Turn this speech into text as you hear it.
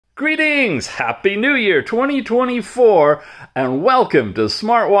Greetings! Happy New Year 2024 and welcome to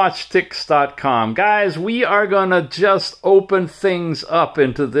SmartWatchTix.com. Guys, we are going to just open things up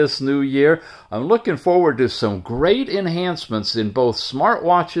into this new year. I'm looking forward to some great enhancements in both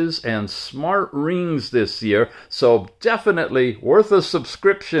smartwatches and smart rings this year. So definitely worth a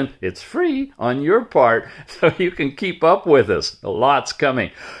subscription. It's free on your part so you can keep up with us. A lot's coming.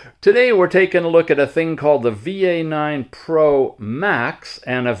 Today we're taking a look at a thing called the VA9 Pro Max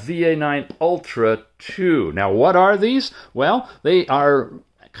and a VA9 Ultra 2. Now what are these? Well, they are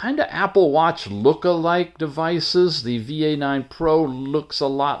kind of Apple Watch look-alike devices. The VA9 Pro looks a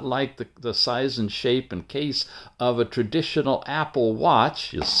lot like the size and shape and case of a traditional Apple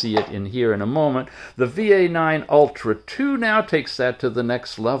Watch. You'll see it in here in a moment. The VA9 Ultra 2 now takes that to the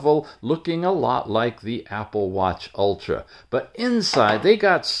next level, looking a lot like the Apple Watch Ultra. But inside, they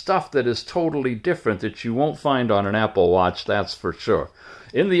got stuff that is totally different that you won't find on an Apple Watch, that's for sure.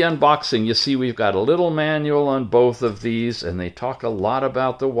 In the unboxing, you see we've got a little manual on both of these, and they talk a lot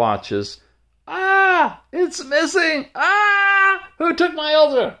about the watches. Ah! It's missing! Ah! Who took my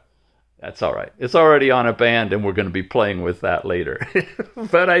Ultra? That's all right. It's already on a band, and we're going to be playing with that later.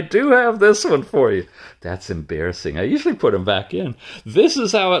 But I do have this one for you. That's embarrassing. I usually put them back in. This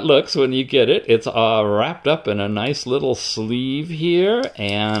is how it looks when you get it. It's wrapped up in a nice little sleeve here,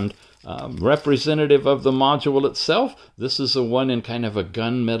 and representative of the module itself, this is the one in kind of a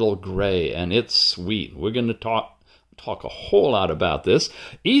gunmetal gray, and it's sweet. We're going to talk a whole lot about this.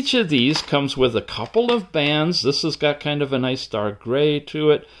 Each of these comes with a couple of bands. This has got kind of a nice dark gray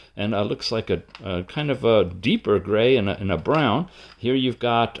to it, and looks like a kind of a deeper gray and a brown. Here you've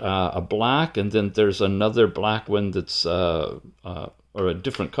got a black, and then there's another black one that's or a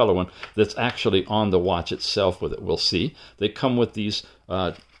different color one that's actually on the watch itself with it. We'll see. They come with these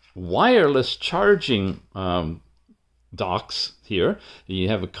wireless charging docks here. You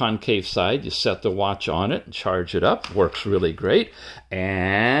have a concave side, you set the watch on it and charge it up. Works really great.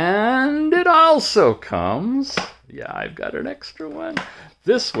 And it also comes, yeah, I've got an extra one.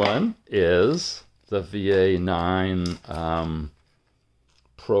 This one is the VA9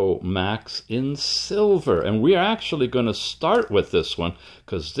 Pro Max in silver. And we're actually going to start with this one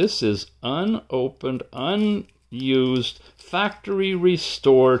because this is unopened, unused, factory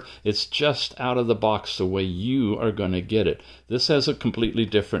restored. It's just out of the box the way you are going to get it. This has a completely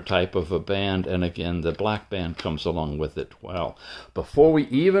different type of a band, and again, the black band comes along with it. Well, before we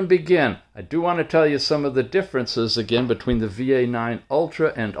even begin, I do want to tell you some of the differences again between the VA9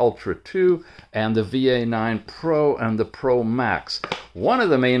 Ultra and Ultra 2 and the VA9 Pro and the Pro Max. One of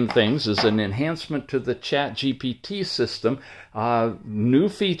the main things is an enhancement to the ChatGPT system. New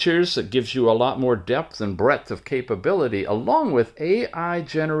features that gives you a lot more depth and breadth of capability, along with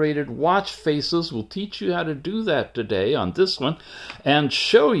AI-generated watch faces. We'll teach you how to do that today on this one, and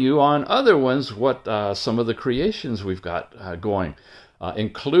show you on other ones what some of the creations we've got going.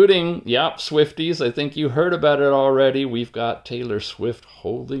 Including, yep, Swifties. I think you heard about it already. We've got Taylor Swift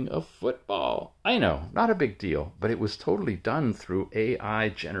holding a football. I know, not a big deal, but it was totally done through AI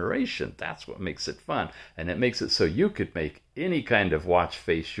generation. That's what makes it fun. And it makes it so you could make any kind of watch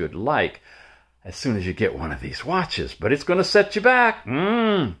face you'd like as soon as you get one of these watches. But it's going to set you back.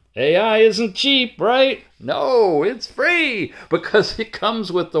 AI isn't cheap, right? No, it's free because it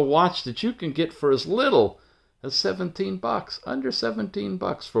comes with the watch that you can get for as little as 17 bucks, under 17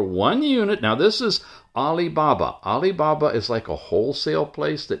 bucks for one unit. Now this is Alibaba. Alibaba is like a wholesale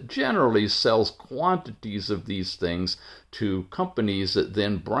place that generally sells quantities of these things to companies that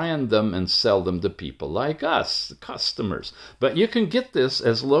then brand them and sell them to people like us, the customers. But you can get this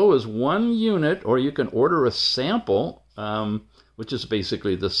as low as one unit, or you can order a sample, which is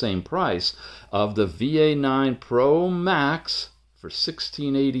basically the same price, of the VA9 Pro Max for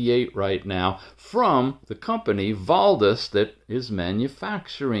 $1688 right now from the company VALDUS that is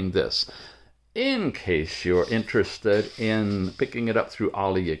manufacturing this. In case you're interested in picking it up through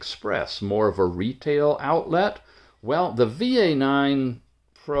AliExpress, more of a retail outlet, well, the VA9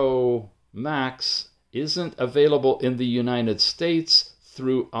 Pro Max isn't available in the United States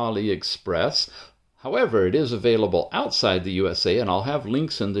through AliExpress. However, it is available outside the USA, and I'll have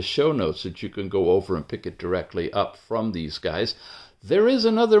links in the show notes that you can go over and pick it directly up from these guys. There is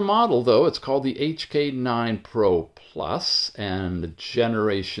another model, though. It's called the HK9 Pro Plus and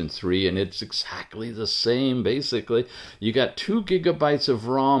Generation 3, and it's exactly the same, basically. You got 2 gigabytes of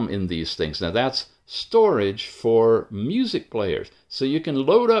ROM in these things. Now, that's storage for music players. So you can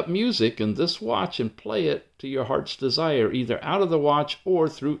load up music in this watch and play it to your heart's desire, either out of the watch or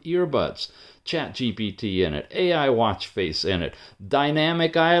through earbuds. ChatGPT in it, AI watch face in it,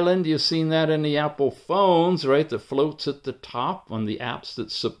 dynamic island, you've seen that in the Apple phones, right, that floats at the top on the apps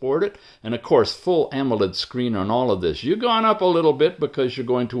that support it, and of course full AMOLED screen on all of this. You've gone up a little bit because you're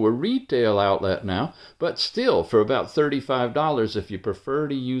going to a retail outlet now, but still for about $35, if you prefer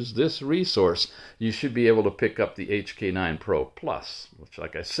to use this resource, you should be able to pick up the HK9 Pro Plus, which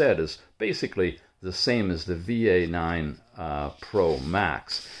like I said is basically the same as the VA9 Pro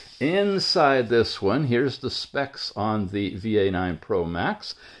Max. Inside this one, here's the specs on the VA9 Pro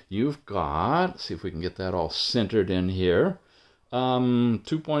Max. You've got, let's see if we can get that all centered in here,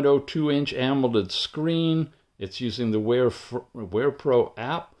 2.02-inch AMOLED screen. It's using the Wear Pro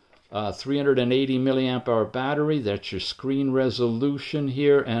app, 380 milliamp hour battery. That's your screen resolution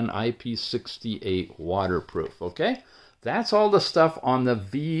here, and IP68 waterproof, okay? That's all the stuff on the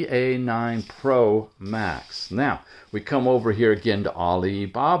VA9 Pro Max. Now, we come over here again to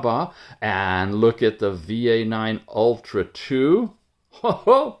Alibaba and look at the VA9 Ultra 2.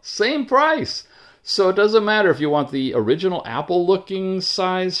 Same price. So it doesn't matter if you want the original Apple-looking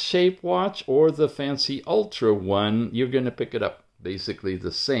size shape watch or the fancy Ultra one, you're going to pick it up basically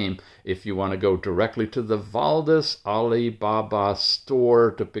the same if you want to go directly to the VALDUS Alibaba store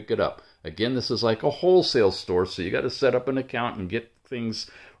to pick it up. Again, this is like a wholesale store, so you got to set up an account and get things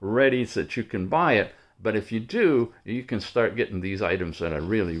ready so that you can buy it. But if you do, you can start getting these items at a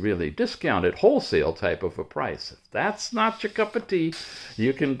really, really discounted wholesale type of a price. If that's not your cup of tea,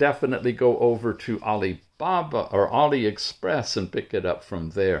 you can definitely go over to Alibaba or AliExpress and pick it up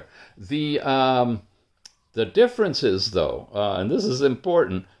from there. The difference is, though, and this is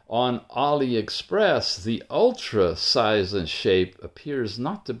important, on AliExpress, the Ultra size and shape appears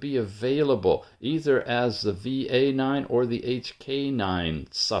not to be available, either as the VA9 or the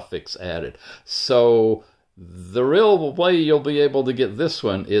HK9 suffix added. So the real way you'll be able to get this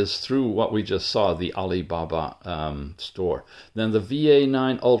one is through what we just saw, the Alibaba store. Then the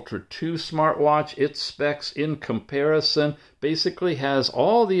VA9 Ultra 2 smartwatch, its specs in comparison basically has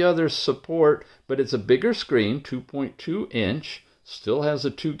all the other support, but it's a bigger screen, 2.2-inch. Still has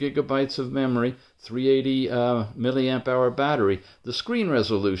a 2 gigabytes of memory, 380 milliamp hour battery. The screen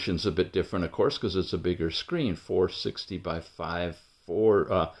resolution's a bit different, of course, because it's a bigger screen, 460 by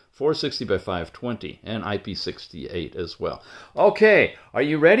 520, and IP68 as well. Okay, are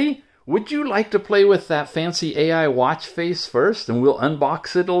you ready? Would you like to play with that fancy AI watch face first, and we'll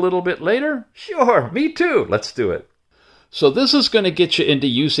unbox it a little bit later? Sure, me too. Let's do it. So this is going to get you into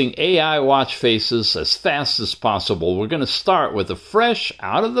using AI watch faces as fast as possible. We're going to start with a fresh,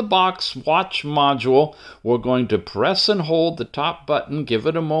 out-of-the-box watch module. We're going to press and hold the top button, give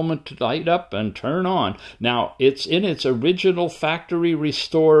it a moment to light up and turn on. Now, it's in its original factory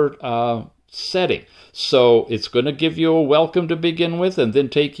restored setting. So it's going to give you a welcome to begin with and then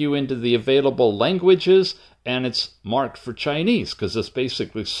take you into the available languages, and it's marked for Chinese because it's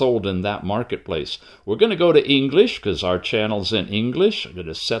basically sold in that marketplace. We're going to go to English because our channel's in English. I'm going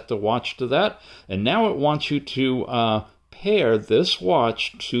to set the watch to that, and now it wants you to pair this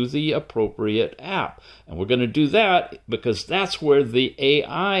watch to the appropriate app. And we're going to do that because that's where the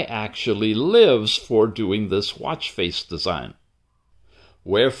AI actually lives for doing this watch face design.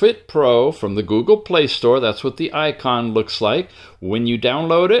 Wear Fit Pro from the Google Play Store, that's what the icon looks like. When you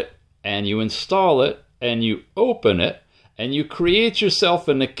download it and you install it and you open it and you create yourself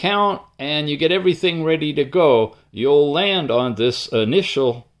an account and you get everything ready to go, you'll land on this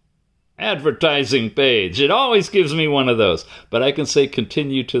initial advertising page. It always gives me one of those, but I can say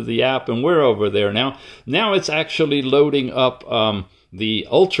continue to the app and we're over there now. Now it's actually loading up the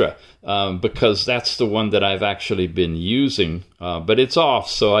Ultra because that's the one that I've actually been using, but it's off,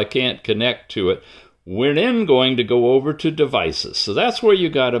 so I can't connect to it. We're then going to go over to devices. So that's where you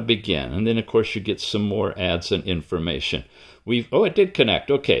got to begin. And then, of course, you get some more ads and information. Oh, it did connect.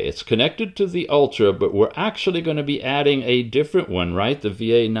 Okay, it's connected to the Ultra, but we're actually going to be adding a different one, right? The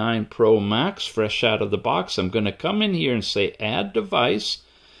VA9 Pro Max, fresh out of the box. I'm going to come in here and say Add Device.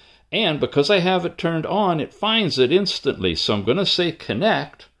 And because I have it turned on, it finds it instantly. So I'm going to say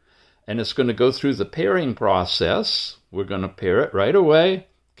Connect, and it's going to go through the pairing process. We're going to pair it right away.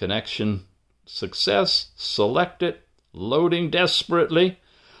 Connection success, select it, loading desperately.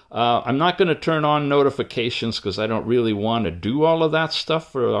 I'm not going to turn on notifications because I don't really want to do all of that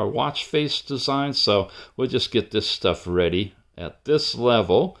stuff for our watch face design, so we'll just get this stuff ready at this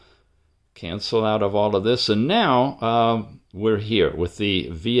level. Cancel out of all of this, and now we're here with the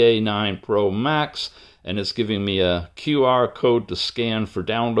VA9 Pro Max, and it's giving me a QR code to scan for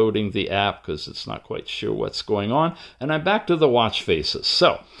downloading the app because it's not quite sure what's going on. And I'm back to the watch faces.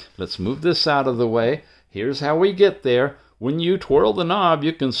 So let's move this out of the way. Here's how we get there. When you twirl the knob,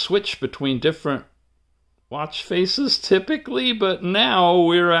 you can switch between different watch faces typically, but now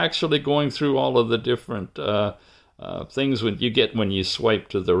we're actually going through all of the different things when you swipe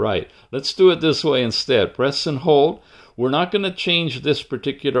to the right. Let's do it this way instead. Press and hold. We're not going to change this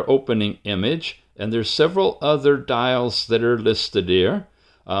particular opening image, and there's several other dials that are listed here.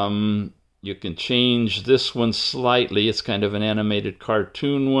 You can change this one slightly. It's kind of an animated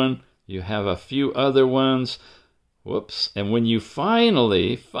cartoon one. You have a few other ones. Whoops. And when you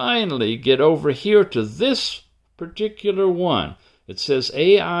finally get over here to this particular one, it says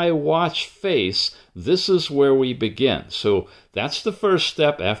AI watch face. This is where we begin. So that's the first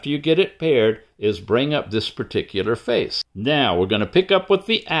step after you get it paired, is bring up this particular face. Now we're going to pick up with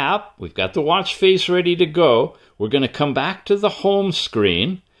the app. We've got the watch face ready to go. We're going to come back to the home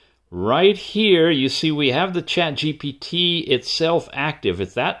screen. Right here, you see we have the ChatGPT itself active.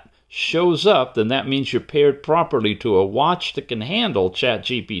 If that shows up, then that means you're paired properly to a watch that can handle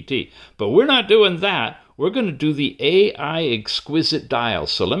ChatGPT. But we're not doing that. We're going to do the AI exquisite dial.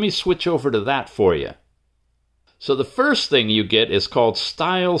 So let me switch over to that for you. So the first thing you get is called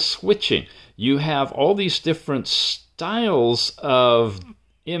style switching. You have all these different styles of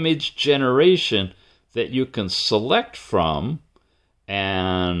image generation that you can select from,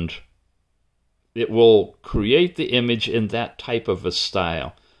 and it will create the image in that type of a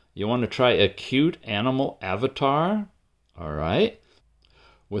style. You want to try a cute animal avatar? All right.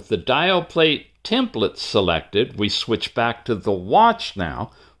 With the dial plate template selected, we switch back to the watch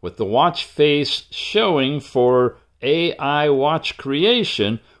now. With the watch face showing for AI watch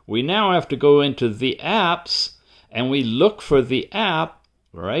creation, we now have to go into the apps, and we look for the app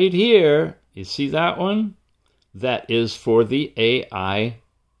right here. You see that one? That is for the AI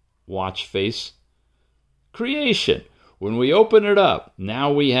watch face creation. When we open it up,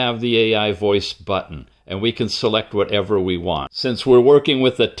 now we have the AI voice button, and we can select whatever we want. Since we're working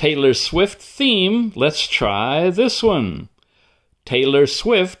with a Taylor Swift theme, let's try this one. Taylor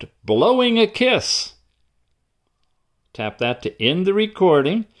Swift, Blowing a Kiss. Tap that to end the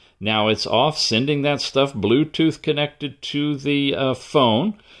recording. Now it's off, sending that stuff Bluetooth connected to the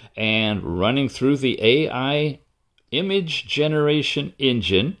phone and running through the AI image generation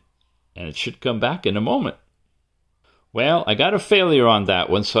engine, and it should come back in a moment. Well, I got a failure on that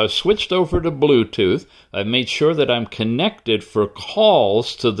one, so I've switched over to Bluetooth. I've made sure that I'm connected for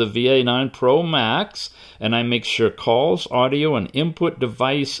calls to the VA9 Pro Max, and I make sure calls, audio, and input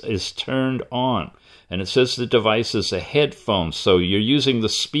device is turned on. And it says the device is a headphone, so you're using the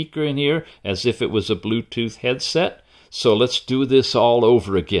speaker in here as if it was a Bluetooth headset. So let's do this all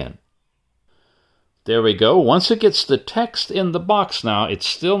over again. There we go. Once it gets the text in the box now, it's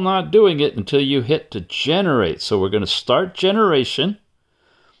still not doing it until you hit to generate. So we're going to start generation.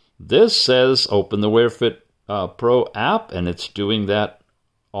 This says open the Wear Fit Pro app, and it's doing that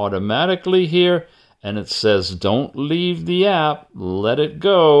automatically here. And it says don't leave the app, let it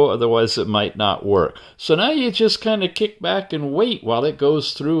go, otherwise it might not work. So now you just kind of kick back and wait while it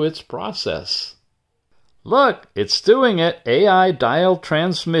goes through its process. Look, it's doing it. AI dial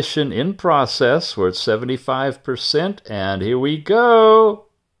transmission in process. We're at 75%, and here we go.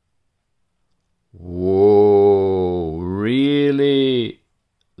 Whoa, really?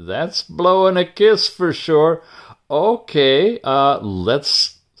 That's blowing a kiss for sure. Okay,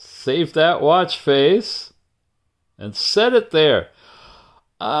 let's save that watch face and set it there.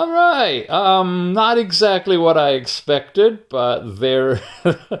 All right, not exactly what I expected, but there...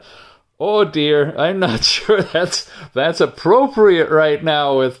 Oh dear, I'm not sure that's appropriate right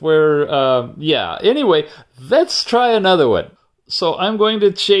now with where, yeah. Anyway, let's try another one. So I'm going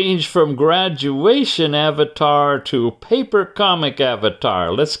to change from graduation avatar to paper comic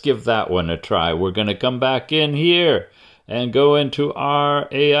avatar. Let's give that one a try. We're going to come back in here and go into our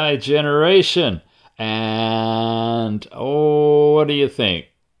AI generation. And, oh, what do you think?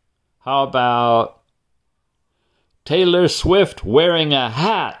 How about Taylor Swift wearing a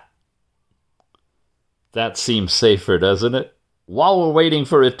hat? That seems safer, doesn't it? While we're waiting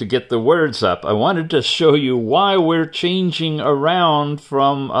for it to get the words up, I wanted to show you why we're changing around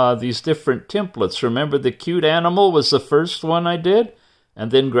from these different templates. Remember, the cute animal was the first one I did,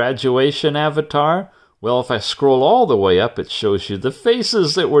 and then graduation avatar? Well, if I scroll all the way up, it shows you the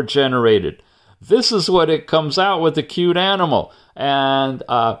faces that were generated. This is what it comes out with, the cute animal. And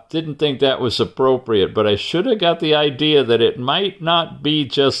didn't think that was appropriate, but I should have got the idea that it might not be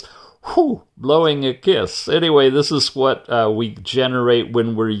just... blowing a kiss. Anyway, this is what we generate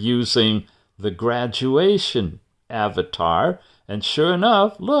when we're using the graduation avatar. And sure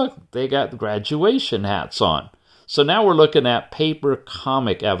enough, look, they got graduation hats on. So now we're looking at paper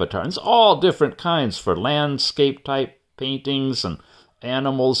comic avatars. It's all different kinds for landscape type paintings and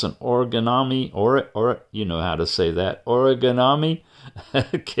animals and origami, or you know how to say that, origami,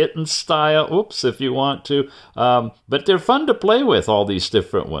 kitten style, oops, if you want to. But they're fun to play with, all these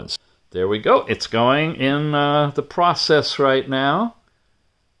different ones. There we go. It's going in the process right now.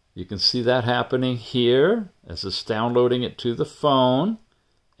 You can see that happening here as it's downloading it to the phone.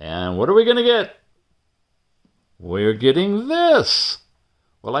 And what are we going to get? We're getting this.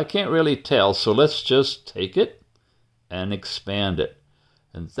 Well, I can't really tell, so let's just take it and expand it.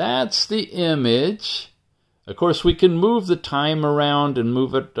 And that's the image. Of course, we can move the time around and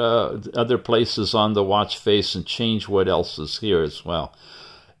move it other places on the watch face and change what else is here as well.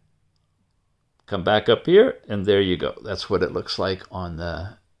 Come back up here, and there you go. That's what it looks like on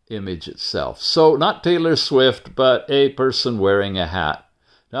the image itself. So not Taylor Swift, but a person wearing a hat.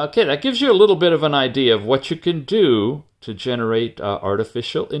 Now, okay, that gives you a little bit of an idea of what you can do to generate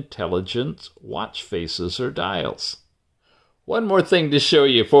artificial intelligence watch faces or dials. One more thing to show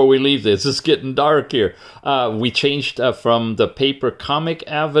you before we leave this. It's getting dark here. We changed from the paper comic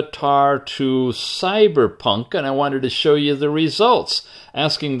avatar to cyberpunk, and I wanted to show you the results,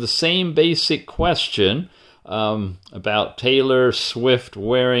 asking the same basic question about Taylor Swift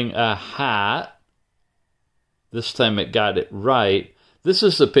wearing a hat. This time it got it right. This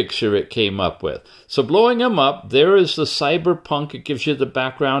is the picture it came up with. So blowing them up, there is the cyberpunk. It gives you the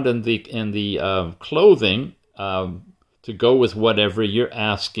background and the clothing to go with whatever you're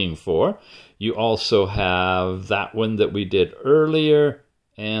asking for. You also have that one that we did earlier,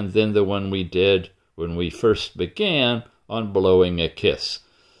 and then the one we did when we first began on blowing a kiss.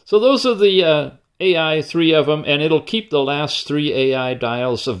 So those are the AI, 3 of them, and it'll keep the last 3 AI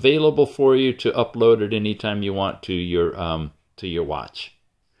dials available for you to upload at any time you want to your watch.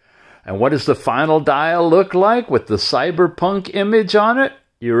 And what does the final dial look like with the cyberpunk image on it?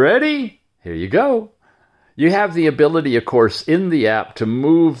 You ready? Here you go. You have the ability, of course, in the app to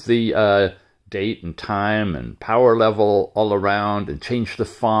move the date and time and power level all around and change the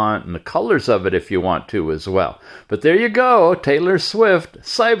font and the colors of it if you want to as well. But there you go, Taylor Swift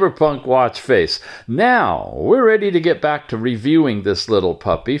cyberpunk watch face. Now, we're ready to get back to reviewing this little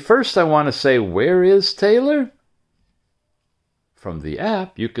puppy. First, I want to say, where is Taylor? From the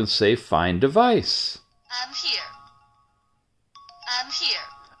app, you can say find device. I'm here. I'm here.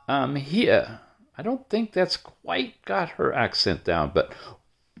 I'm here. I don't think that's quite got her accent down, but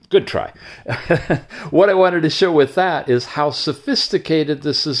good try. What I wanted to show with that is how sophisticated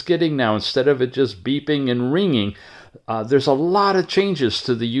this is getting now. Instead of it just beeping and ringing, there's a lot of changes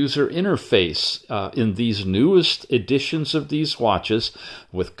to the user interface in these newest editions of these watches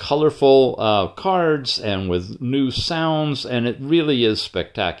with colorful cards and with new sounds, and it really is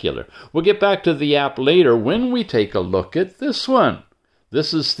spectacular. We'll get back to the app later when we take a look at this one.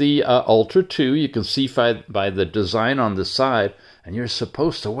 This is the Ultra 2. You can see by the design on the side, and you're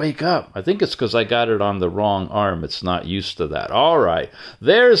supposed to wake up. I think it's because I got it on the wrong arm. It's not used to that. All right.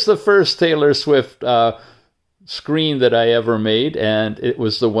 There's the first Taylor Swift screen that I ever made, and it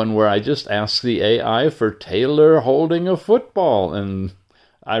was the one where I just asked the AI for Taylor holding a football, and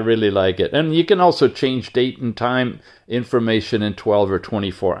I really like it. And you can also change date and time information in 12 or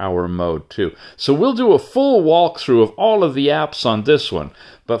 24-hour mode too. So we'll do a full walkthrough of all of the apps on this one.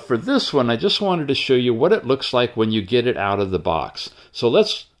 But for this one, I just wanted to show you what it looks like when you get it out of the box. So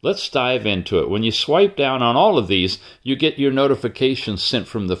let's dive into it. When you swipe down on all of these, you get your notifications sent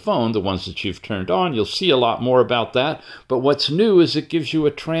from the phone, the ones that you've turned on. You'll see a lot more about that. But what's new is it gives you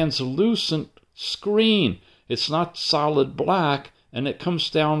a translucent screen. It's not solid black, and it comes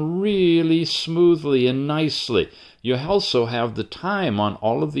down really smoothly and nicely. You also have the time on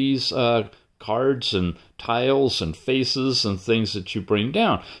all of these cards and tiles and faces and things that you bring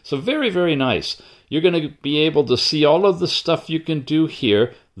down. So very, very nice. You're going to be able to see all of the stuff you can do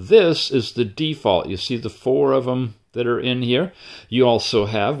here. This is the default. You see the 4 of them that are in here. You also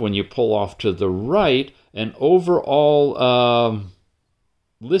have, when you pull off to the right, an overall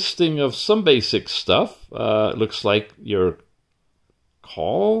listing of some basic stuff. It looks like your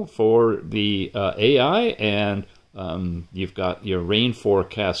call for the AI, and you've got your rain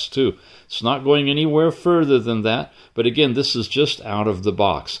forecast too. It's not going anywhere further than that, but again, this is just out of the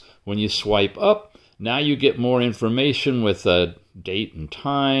box. When you swipe up, now you get more information with a date and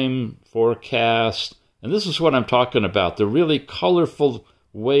time, forecast, and this is what I'm talking about, the really colorful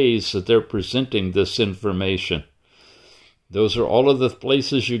ways that they're presenting this information. Those are all of the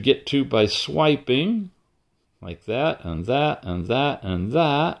places you get to by swiping. like that, and that, and that, and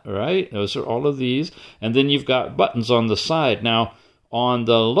that, right? Those are all of these. And then you've got buttons on the side. Now, on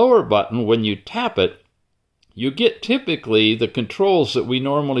the lower button, when you tap it, you get typically the controls that we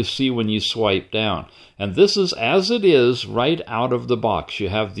normally see when you swipe down. And this is as it is right out of the box. You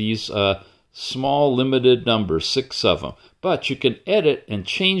have these small limited numbers, 6 of them. But you can edit and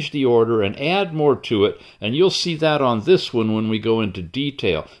change the order and add more to it, and you'll see that on this one when we go into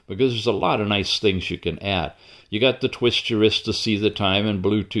detail, because there's a lot of nice things you can add. You got the twist your wrist to see the time and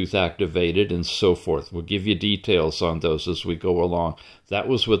Bluetooth activated and so forth. We'll give you details on those as we go along. That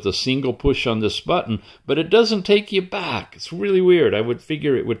was with a single push on this button, but it doesn't take you back. It's really weird. I would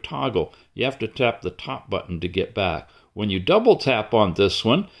figure it would toggle. You have to tap the top button to get back. When you double tap on this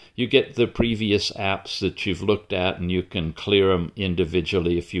one, you get the previous apps that you've looked at, and you can clear them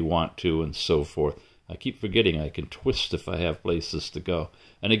individually if you want to and so forth. I keep forgetting I can twist if I have places to go.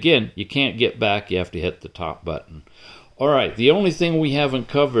 And again, you can't get back, you have to hit the top button. All right, the only thing we haven't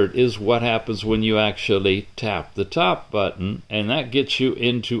covered is what happens when you actually tap the top button, and that gets you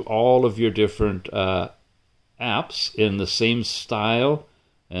into all of your different apps in the same style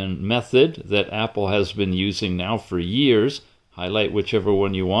and method that Apple has been using now for years. Highlight whichever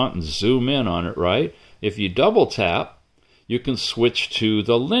one you want and zoom in on it, right? If you double tap, you can switch to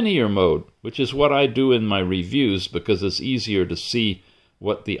the linear mode, which is what I do in my reviews because it's easier to see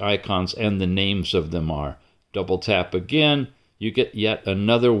what the icons and the names of them are. Double tap again, you get yet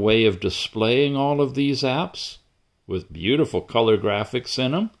another way of displaying all of these apps with beautiful color graphics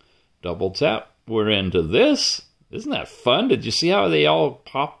in them. Double tap, we're into this. Isn't that fun? Did you see how they all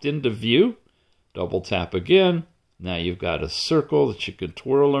popped into view? Double tap again. Now you've got a circle that you can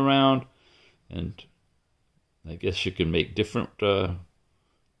twirl around, and I guess you can make different, I'm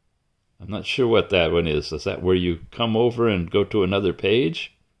not sure what that one is. Is that where you come over and go to another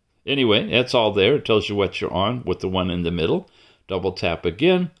page? Anyway, that's all there. It tells you what you're on with the one in the middle. Double tap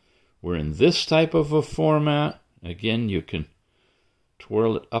again. We're in this type of a format. Again, you can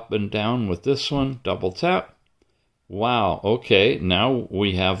twirl it up and down with this one. Double tap. Wow, okay, now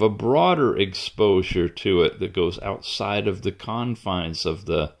we have a broader exposure to it that goes outside of the confines of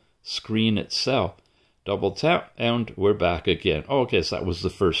the screen itself. Double tap, and we're back again. Oh, okay, so that was the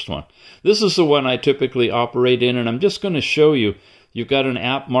first one. This is the one I typically operate in, and I'm just going to show you. You've got an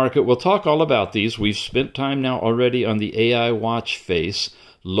app market. We'll talk all about these. We've spent time now already on the AI watch face.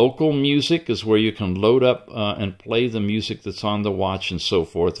 Local music is where you can load up and play the music that's on the watch and so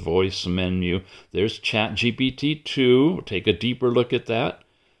forth. Voice menu. There's ChatGPT 2. Take a deeper look at that.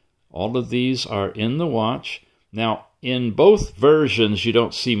 All of these are in the watch. Now, in both versions, you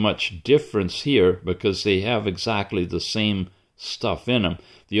don't see much difference here because they have exactly the same stuff in them.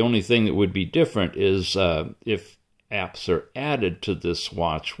 The only thing that would be different is if apps are added to this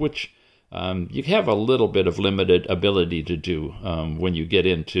watch, which you have a little bit of limited ability to do when you get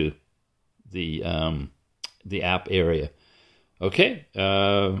into the app area. Okay,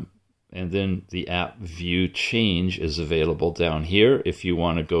 and then the app view change is available down here if you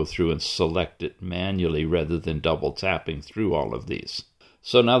want to go through and select it manually rather than double tapping through all of these.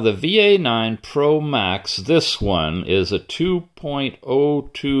 So now the VA9 Pro Max, this one is a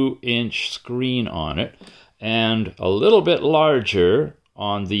 2.02 inch screen on it, and a little bit larger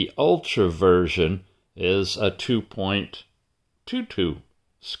on the Ultra version is a 2.22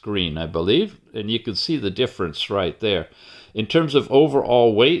 screen, I believe, and you can see the difference right there. In terms of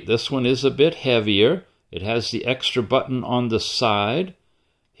overall weight, this one is a bit heavier. It has the extra button on the side.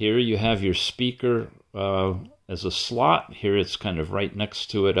 Here you have your speaker as a slot. Here it's kind of right next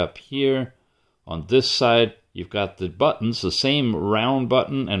to it up here. On this side, you've got the buttons, the same round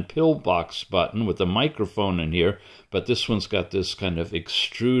button and pillbox button with a microphone in here, but this one's got this kind of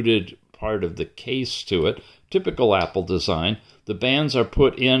extruded part of the case to it. Typical Apple design. The bands are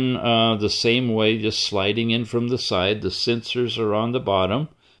put in the same way, just sliding in from the side. The sensors are on the bottom.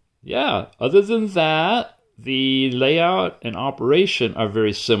 Yeah, other than that, the layout and operation are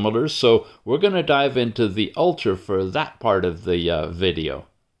very similar, so we're going to dive into the Ultra for that part of the video.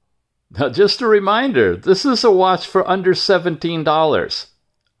 Now, just a reminder, this is a watch for under $17.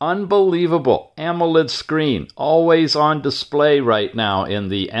 Unbelievable. AMOLED screen, always on display right now in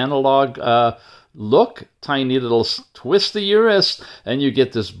the analog look. Tiny little twist of your wrist, and you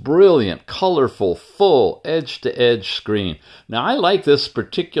get this brilliant, colorful, full, edge-to-edge screen. Now, I like this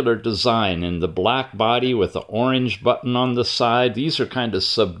particular design in the black body with the orange button on the side. These are kind of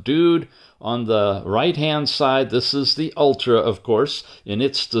subdued. On the right-hand side, this is the Ultra, of course, in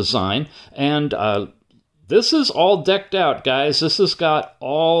its design. And This is all decked out, guys. This has got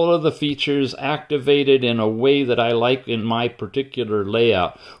all of the features activated in a way that I like in my particular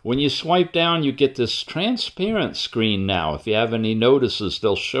layout. When you swipe down, you get this transparent screen now. If you have any notices,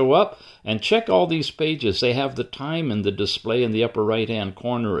 they'll show up. And check all these pages. They have the time in the display in the upper right-hand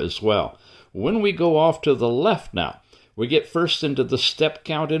corner as well. When we go off to the left now, we get first into the step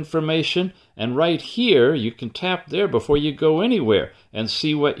count information, and right here you can tap there before you go anywhere and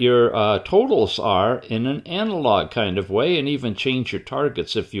see what your totals are in an analog kind of way, and even change your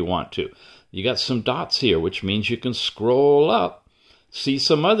targets if you want to. You got some dots here, which means you can scroll up, see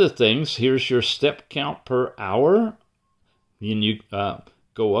some other things. Here's your step count per hour, and you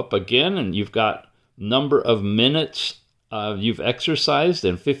go up again, and you've got number of minutes you've exercised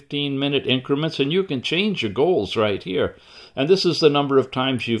in 15-minute increments, and you can change your goals right here. And this is the number of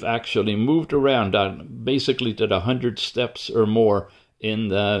times you've actually moved around. Basically did 100 steps or more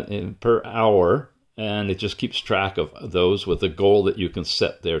per hour, and it just keeps track of those with a goal that you can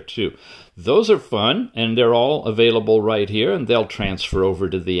set there too. Those are fun, and they're all available right here, and they'll transfer over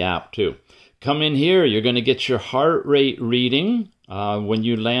to the app too. Come in here, you're going to get your heart rate reading. When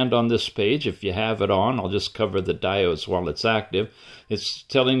you land on this page, if you have it on, I'll just cover the diodes while it's active. It's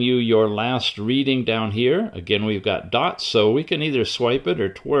telling you your last reading down here. Again, we've got dots, so we can either swipe it or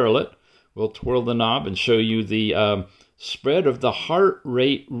twirl it. We'll twirl the knob and show you the spread of the heart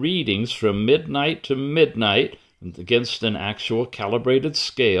rate readings from midnight to midnight against an actual calibrated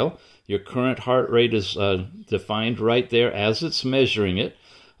scale. Your current heart rate is defined right there as it's measuring it.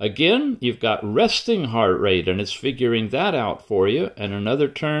 Again, you've got resting heart rate, and it's figuring that out for you. And another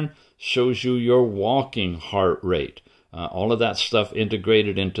turn shows you your walking heart rate. All of that stuff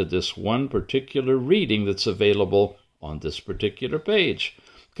integrated into this one particular reading that's available on this particular page.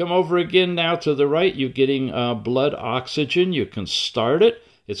 Come over again now to the right. You're getting blood oxygen. You can start it.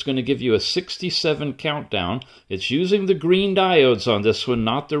 It's going to give you a 67 countdown. It's using the green diodes on this one,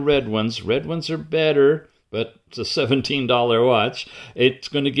 not the red ones. Red ones are better, but it's a $17 watch. It's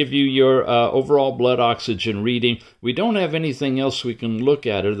going to give you your overall blood oxygen reading. We don't have anything else we can look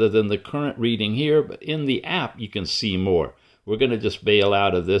at other than the current reading here, but in the app you can see more. We're going to just bail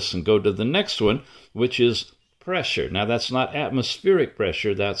out of this and go to the next one, which is pressure. Now that's not atmospheric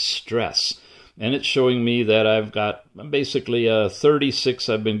pressure, that's stress. And it's showing me that I've got basically 36.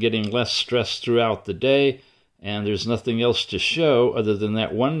 I've been getting less stress throughout the day, and there's nothing else to show other than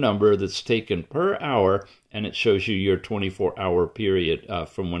that one number that's taken per hour, and it shows you your 24-hour period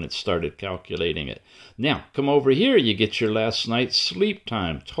from when it started calculating it. Now, come over here, you get your last night's sleep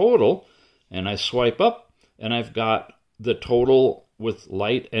time total, and I swipe up, and I've got the total with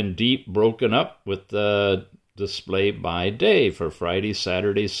light and deep broken up with the display by day for Friday,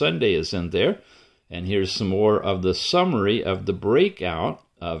 Saturday, Sunday is in there. And here's some more of the summary of the breakout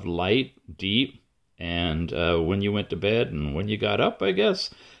of light, deep, and when you went to bed and when you got up, I guess.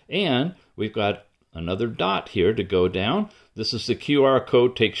 And we've got another dot here to go down. This is the QR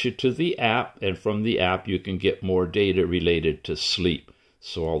code, takes you to the app, and from the app you can get more data related to sleep.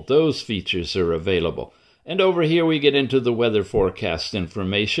 So all those features are available. And over here we get into the weather forecast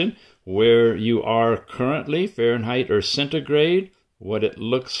information, where you are currently, Fahrenheit or centigrade, what it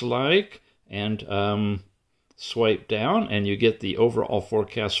looks like, and swipe down and you get the overall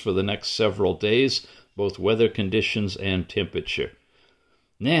forecast for the next several days, both weather conditions and temperature.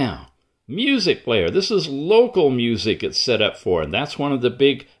 Now, music player. This is local music it's set up for, and that's one of the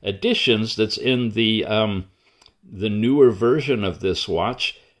big additions that's in the newer version of this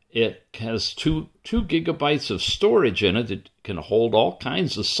watch. It has 2 gigabytes of storage in it. It can hold all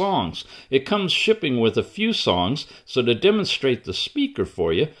kinds of songs. It comes shipping with a few songs, so to demonstrate the speaker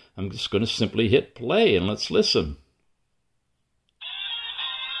for you, I'm just going to simply hit play and let's listen.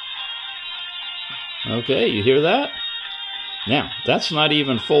 Okay, you hear that? Now, that's not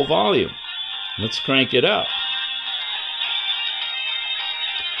even full volume. Let's crank it up.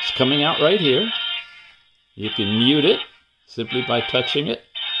 It's coming out right here. You can mute it simply by touching it.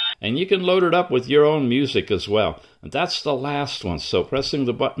 And you can load it up with your own music as well. And that's the last one. So pressing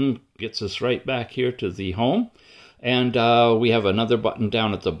the button gets us right back here to the home. And we have another button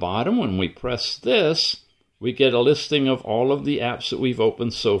down at the bottom. When we press this, we get a listing of all of the apps that we've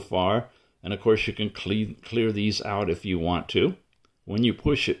opened so far. And of course, you can clear these out if you want to. When you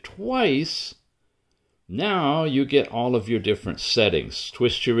push it twice, now you get all of your different settings.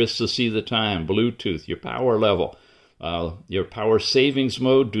 Twist your wrist to see the time, Bluetooth, your power level. Your power savings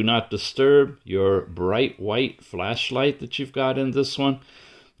mode, do not disturb, your bright white flashlight that you've got in this one.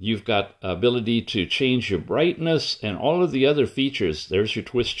 You've got ability to change your brightness and all of the other features. There's your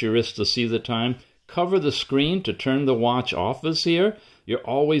twist your wrist to see the time. Cover the screen to turn the watch off is here. your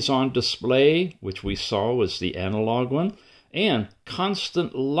always on display, which we saw was the analog one, and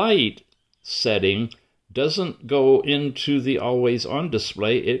constant light setting doesn't go into the always on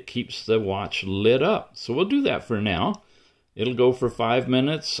display. It keeps the watch lit up. So we'll do that for now. It'll go for 5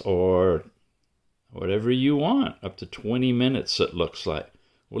 minutes or whatever you want, up to 20 minutes it looks like.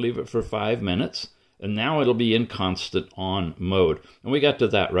 We'll leave it for 5 minutes, and now it'll be in constant on mode. And we got to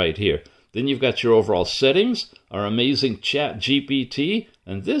that right here. Then you've got your overall settings, our amazing ChatGPT,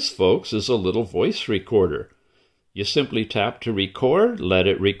 and this, folks, is a little voice recorder. You simply tap to record, let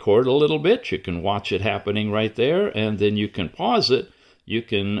it record a little bit. You can watch it happening right there, and then you can pause it. You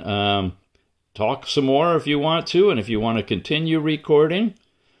can talk some more if you want to, and if you want to continue recording,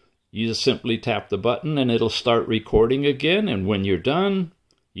 you just simply tap the button and it'll start recording again, and when you're done,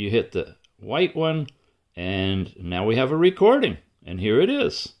 you hit the white one, and now we have a recording, and here it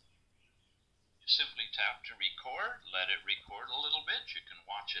is. You simply tap to record, let it record a little bit. You can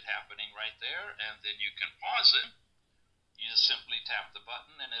watch it happening right there, and then you can pause it. You just simply tap the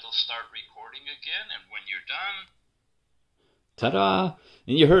button and it'll start recording again, and when you're done, ta-da!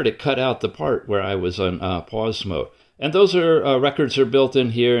 And you heard it cut out the part where I was on pause mode. And those are records are built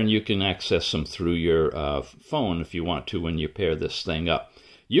in here, and you can access them through your phone if you want to when you pair this thing up.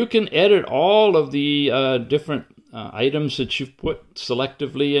 You can edit all of the different items that you've put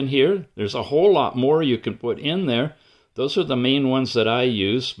selectively in here. There's a whole lot more you can put in there. Those are the main ones that I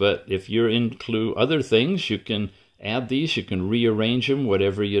use, but if you include other things, you can add these, you can rearrange them,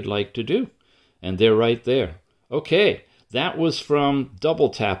 whatever you'd like to do. And they're right there. Okay, that was from double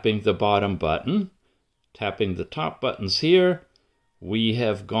tapping the bottom button. Tapping the top buttons here. We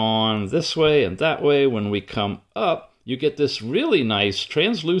have gone this way and that way. When we come up, you get this really nice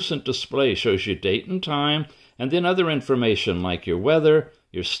translucent display. Shows you date and time, and then other information like your weather,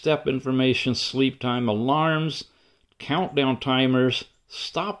 your step information, sleep time, alarms, countdown timers,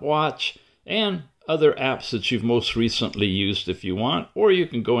 stopwatch, and other apps that you've most recently used if you want, or you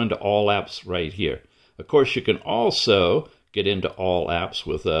can go into all apps right here. Of course, you can also get into all apps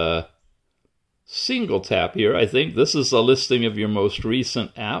with a single tap here. I think this is a listing of your most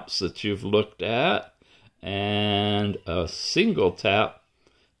recent apps that you've looked at, and a single tap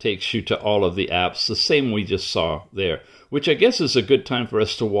takes you to all of the apps, the same we just saw there, which I guess is a good time for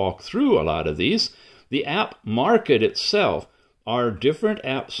us to walk through a lot of these. The app market itself are different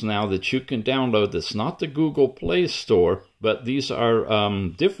apps now that you can download. That's not the Google Play Store, but these are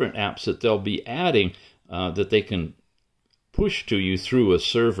different apps that they'll be adding that they can push to you through a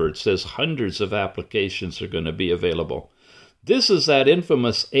server. It says hundreds of applications are going to be available. This is that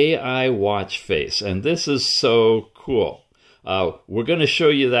infamous AI watch face, and this is so cool. We're going to show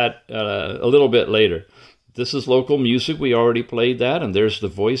you that a little bit later. This is local music. We already played that, and there's the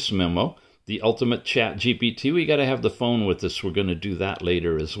voice memo. The ultimate ChatGPT. We got to have the phone with us. We're going to do that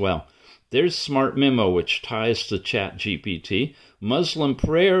later as well. There's Smart Memo, which ties to ChatGPT. Muslim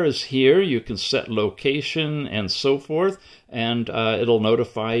prayer is here. You can set location and so forth, and it'll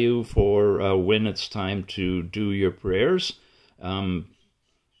notify you for when it's time to do your prayers.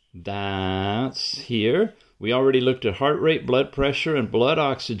 That's here. We already looked at heart rate, blood pressure, and blood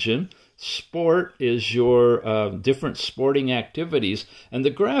oxygen. Sport is your different sporting activities, and the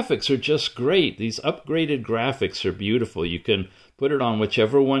graphics are just great. These upgraded graphics are beautiful. You can put it on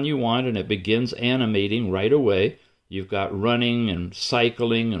whichever one you want, and it begins animating right away. You've got running and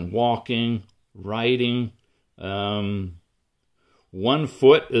cycling and walking, riding. 1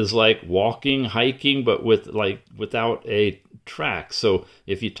 foot is like walking, hiking, but without a track. So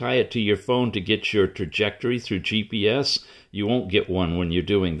if you tie it to your phone to get your trajectory through GPS, you won't get one when you're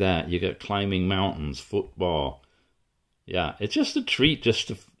doing that. You got climbing mountains, football. Yeah, it's just a treat just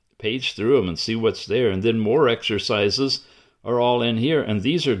to page through them and see what's there. And then more exercises are all in here. And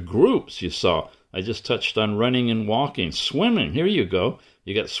these are groups you saw. I just touched on running and walking. Swimming, here you go.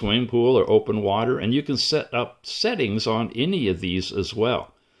 You got swimming pool or open water, and you can set up settings on any of these as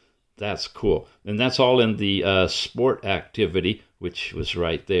well. That's cool. And that's all in the sport activity, which was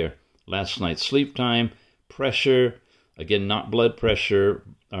right there. Last night's sleep time, pressure, again, not blood pressure,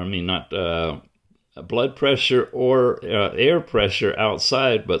 not blood pressure or air pressure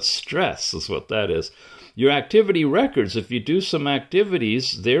outside, but stress is what that is. Your activity records, if you do some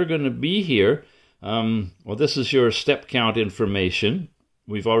activities, they're going to be here. Well, this is your step count information.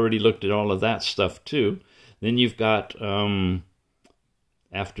 We've already looked at all of that stuff too. Then you've got,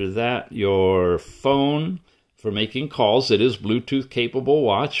 after that, your phone for making calls. It is Bluetooth capable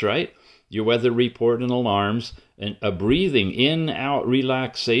watch, right? Your weather report and alarms, and a breathing in-out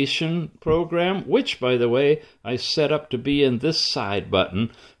relaxation program, which, by the way, I set up to be in this side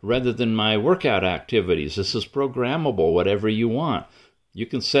button rather than my workout activities. This is programmable, whatever you want. You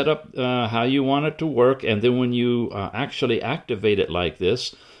can set up how you want it to work, and then when you actually activate it like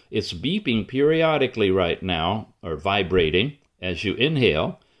this, it's beeping periodically right now, or vibrating, as you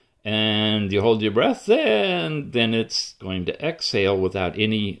inhale, and you hold your breath, and then it's going to exhale without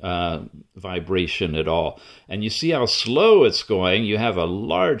any vibration at all. And you see how slow it's going. You have a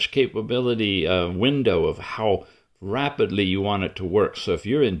large capability window of how rapidly you want it to work. So if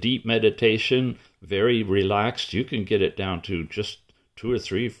you're in deep meditation, very relaxed, you can get it down to just 2 or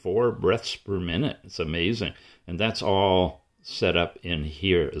 3, 4 breaths per minute. It's amazing. And that's all set up in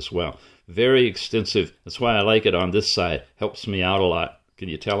here as well. Very extensive. That's why I like it on this side. Helps me out a lot. Can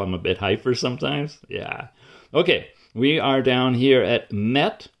you tell I'm a bit hyper sometimes? Yeah. Okay, we are down here at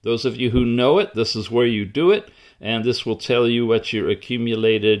MET. Those of you who know it, this is where you do it. And this will tell you what your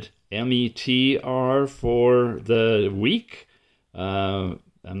accumulated MET are for the week. I'm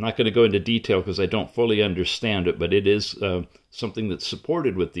not going to go into detail because I don't fully understand it, but it is something that's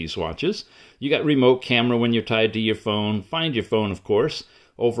supported with these watches. You got remote camera when you're tied to your phone. Find your phone, of course.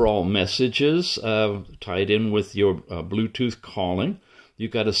 Overall messages tied in with your Bluetooth calling.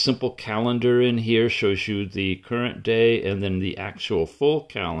 You've got a simple calendar in here, shows you the current day and then the actual full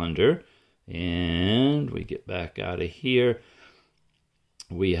calendar. And we get back out of here.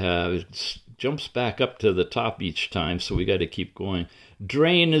 We have, it jumps back up to the top each time, so we got to keep going.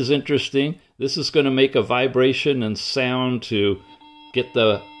 Drain is interesting. This is going to make a vibration and sound to get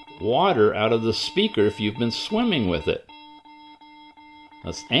the water out of the speaker if you've been swimming with it.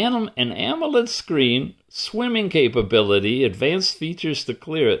 That's an AMOLED screen, swimming capability, advanced features to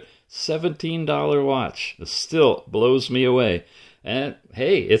clear it, $17 watch. It still blows me away. And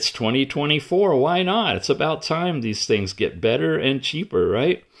hey, it's 2024. Why not? It's about time these things get better and cheaper,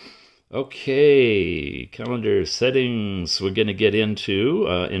 right? Okay, calendar settings we're going to get into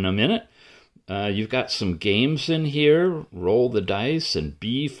in a minute. You've got some games in here. Roll the dice and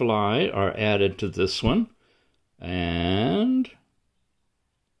Bee Fly are added to this one. And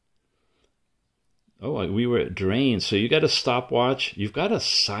oh, we were at drain. So you got a stopwatch. You've got a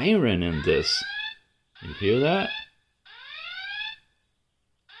siren in this. You hear that?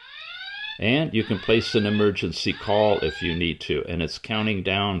 And you can place an emergency call if you need to. And it's counting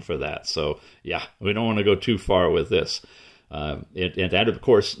down for that. So, yeah, we don't want to go too far with this. And that, of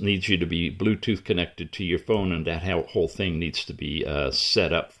course, needs you to be Bluetooth connected to your phone. And that whole thing needs to be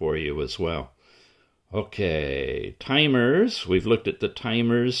set up for you as well. Okay, timers. We've looked at the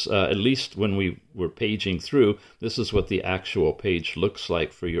timers, at least when we were paging through. This is what the actual page looks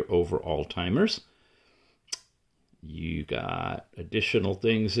like for your overall timers. You got additional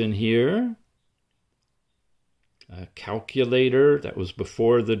things in here. A calculator, that was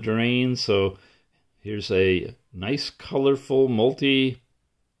before the drain. So here's a nice colorful multi-button,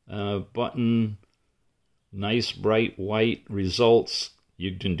 nice bright white results.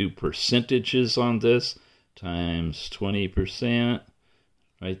 You can do percentages on this, times 20%,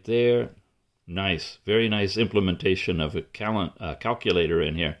 right there. Nice, very nice implementation of a calculator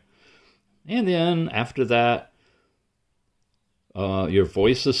in here. And then after that, your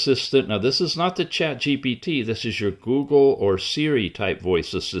voice assistant. Now, this is not the ChatGPT. This is your Google or Siri type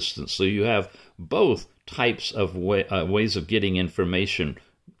voice assistant. So you have both types of ways of getting information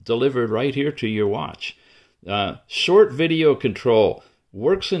delivered right here to your watch. Short video control.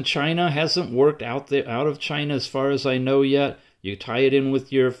 Works in China, hasn't worked out of China as far as I know yet. You tie it in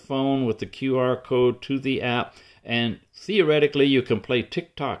with your phone with the QR code to the app, and theoretically you can play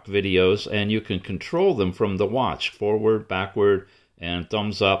TikTok videos and you can control them from the watch, forward, backward, and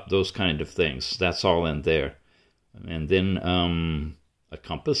thumbs up, those kind of things. That's all in there. And then a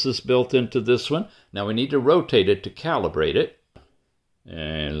compass is built into this one. Now we need to rotate it to calibrate it.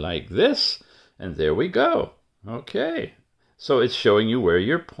 And like this, and there we go. Okay. So it's showing you where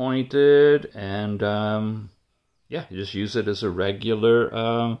you're pointed, and yeah, you just use it as a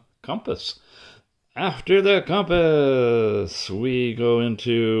regular compass. After the compass, we go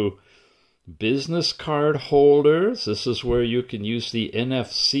into business card holders. This is where you can use the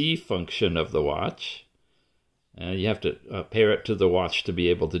NFC function of the watch. You have to pair it to the watch to be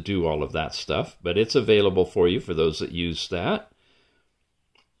able to do all of that stuff, but it's available for you for those that use that.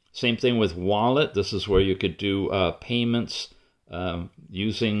 Same thing with wallet. This is where you could do payments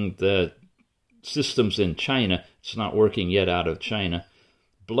using the systems in China. It's not working yet out of China.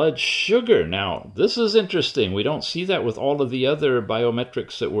 Blood sugar. Now, this is interesting. We don't see that with all of the other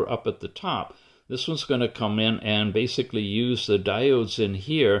biometrics that were up at the top. This one's going to come in and basically use the diodes in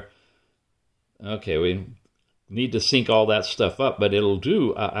here. Okay, we need to sync all that stuff up, but it'll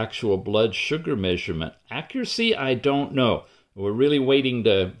do actual blood sugar measurement. Accuracy, I don't know. We're really waiting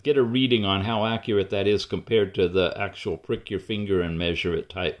to get a reading on how accurate that is compared to the actual prick your finger and measure it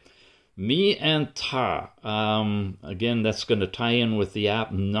type. Mi and Ta. Again, that's going to tie in with the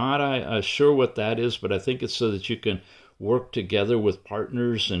app. Not sure what that is, but I think it's so that you can work together with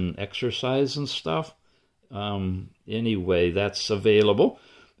partners and exercise and stuff. Anyway, that's available.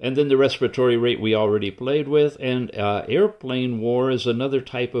 And then the respiratory rate we already played with. And Airplane War is another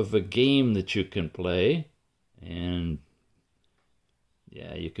type of a game that you can play. And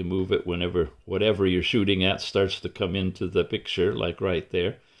yeah, you can move it whenever whatever you're shooting at starts to come into the picture, like right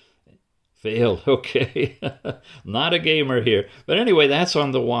there. Failed, okay. Not a gamer here. But anyway, that's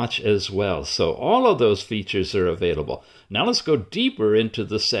on the watch as well. So all of those features are available. Now let's go deeper into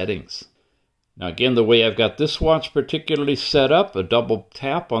the settings. Now again, the way I've got this watch particularly set up, a double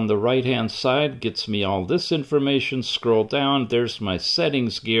tap on the right-hand side gets me all this information. Scroll down, there's my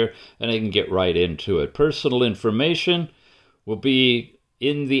settings gear, and I can get right into it. Personal information will be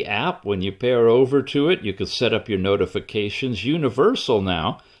in the app. When you pair over to it, you can set up your notifications. Universal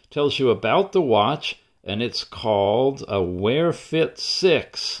now tells you about the watch, and it's called a Wear Fit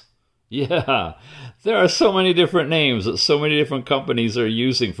 6. Yeah, there are so many different names that so many different companies are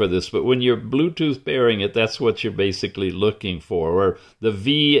using for this, but when you're Bluetooth pairing it, that's what you're basically looking for. Or the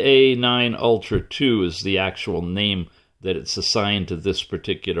VA9 ULTRA 2 is the actual name that it's assigned to this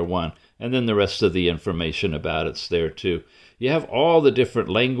particular one. And then the rest of the information about it's there too. You have all the different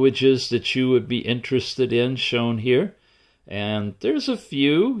languages that you would be interested in shown here. And there's a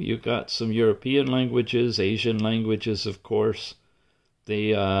few. You've got some European languages, Asian languages, of course.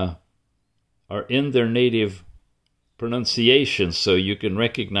 They are in their native pronunciation, so you can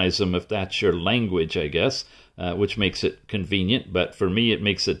recognize them if that's your language, I guess, which makes it convenient. But for me, it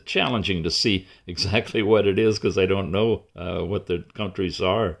makes it challenging to see exactly what it is because I don't know what the countries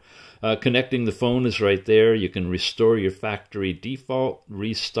are. Connecting the phone is right there. You can restore your factory default,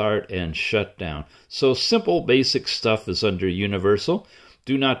 restart, and shut down. So simple, basic stuff is under Universal.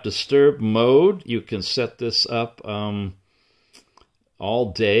 Do not disturb mode. You can set this up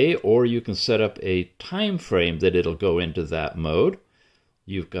all day, or you can set up a time frame that it'll go into that mode.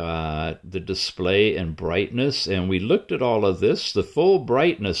 You've got the display and brightness, and we looked at all of this. The full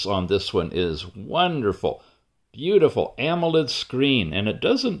brightness on this one is wonderful. Beautiful AMOLED screen, and it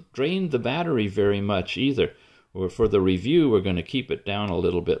doesn't drain the battery very much either. For the review, we're going to keep it down a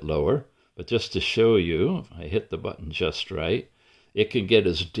little bit lower, but just to show you, if I hit the button just right, it can get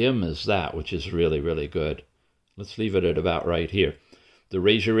as dim as that, which is really, really good. Let's leave it at about right here. The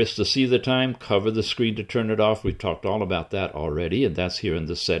raise your wrist to see the time, cover the screen to turn it off. We've talked all about that already, and that's here in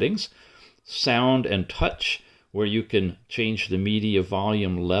the settings. Sound and touch, where you can change the media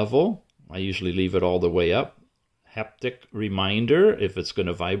volume level. I usually leave it all the way up. Haptic reminder if it's going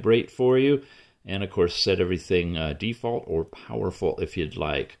to vibrate for you. And, of course, set everything default or powerful if you'd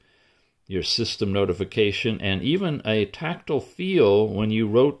like. Your system notification and even a tactile feel when you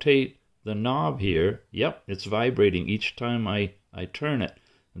rotate the knob here. Yep, it's vibrating each time I turn it.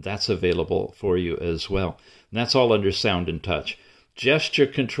 That's available for you as well. And that's all under sound and touch. Gesture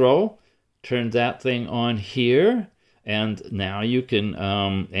control, turn that thing on here. And now you can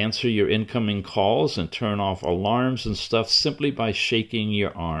answer your incoming calls and turn off alarms and stuff simply by shaking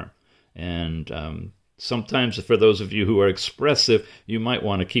your arm. And sometimes for those of you who are expressive, you might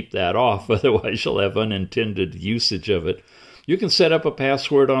want to keep that off. Otherwise, you'll have unintended usage of it. You can set up a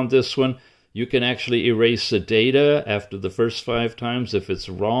password on this one. You can actually erase the data after the first 5 times. If it's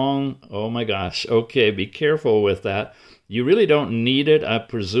wrong, oh my gosh, okay, be careful with that. You really don't need it, I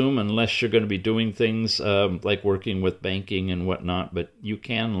presume, unless you're going to be doing things like working with banking and whatnot, but you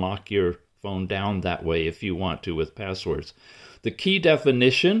can lock your phone down that way if you want to with passwords. The key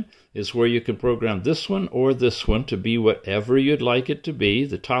definition is where you can program this one or this one to be whatever you'd like it to be.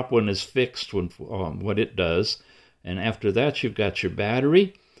 The top one is fixed when, what it does, and after that you've got your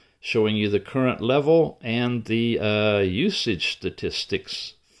battery showing you the current level and the usage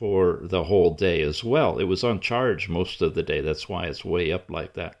statistics for the whole day as well. It was on charge most of the day. That's why it's way up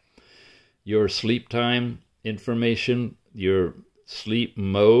like that. Your sleep time information, your sleep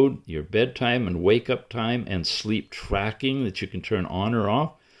mode, your bedtime and wake-up time, and sleep tracking that you can turn on or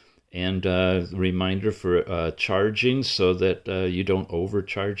off, and reminder for charging so that you don't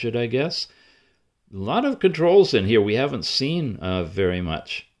overcharge it, I guess. A lot of controls in here we haven't seen very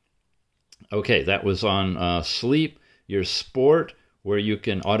much. Okay, that was on sleep, your sport, where you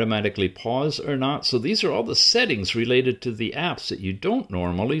can automatically pause or not. So these are all the settings related to the apps that you don't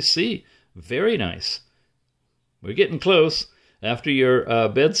normally see. Very nice. We're getting close. After your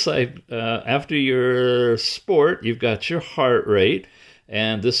bedside, after your sport, you've got your heart rate.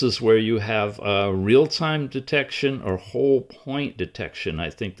 And this is where you have real-time detection or whole point detection.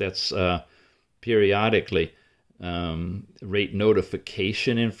 I think that's periodically. Rate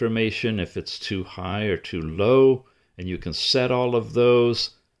notification information if it's too high or too low. And you can set all of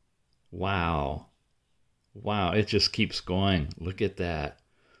those. Wow. Wow, it just keeps going. Look at that.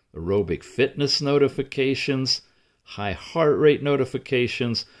 Aerobic fitness notifications, high heart rate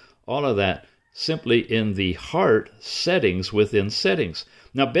notifications, all of that simply in the heart settings within settings.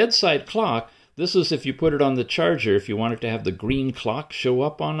 Now, bedside clock, this is if you put it on the charger, if you want it to have the green clock show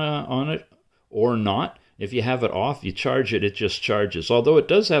up on it or not. If you have it off, you charge it, it just charges. Although it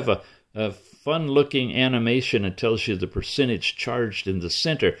does have a fun-looking animation. It tells you the percentage charged in the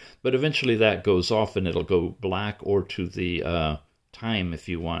center, but eventually that goes off and it'll go black or to the time if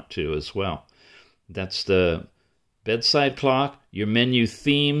you want to as well. That's the bedside clock, your menu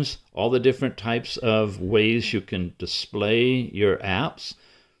themes, all the different types of ways you can display your apps.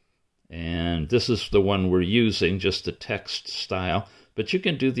 And this is the one we're using, just the text style. But you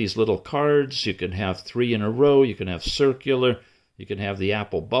can do these little cards. You can have 3 in a row. You can have circular. You can have the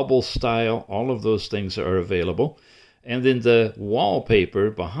Apple Bubble style. All of those things are available. And then the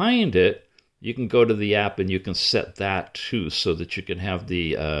wallpaper behind it, you can go to the app and you can set that too, so that you can have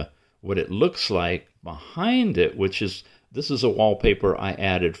the what it looks like behind it, which is, this is a wallpaper I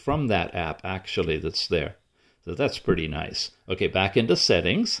added from that app actually that's there. So that's pretty nice. Okay, back into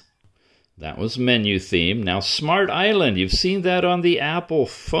settings. That was menu theme. Now, Smart Island. You've seen that on the Apple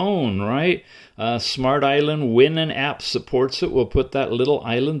phone, right? Smart Island, when an app supports it, we'll put that little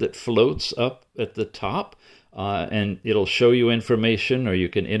island that floats up at the top, and it'll show you information, or you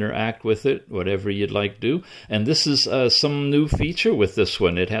can interact with it, whatever you'd like to do. And this is some new feature with this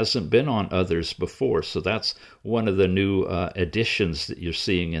one. It hasn't been on others before, so that's one of the new additions that you're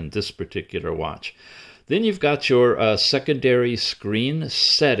seeing in this particular watch. Then you've got your secondary screen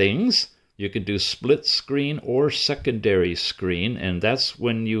settings. You can do split screen or secondary screen, and that's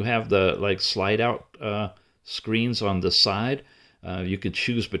when you have the slide out screens on the side. You can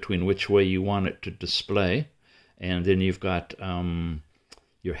choose between which way you want it to display. And then you've got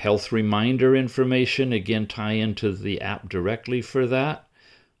your health reminder information, again tie into the app directly for that.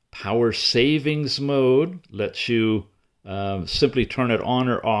 Power savings mode lets you simply turn it on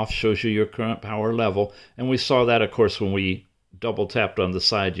or off, shows you your current power level. And we saw that, of course, when we double tapped on the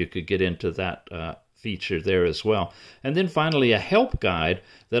side, you could get into that feature there as well. And then finally a help guide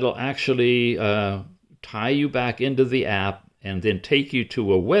that'll actually tie you back into the app and then take you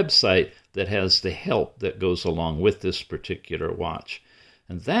to a website that has the help that goes along with this particular watch.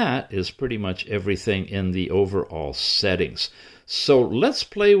 And that is pretty much everything in the overall settings. So let's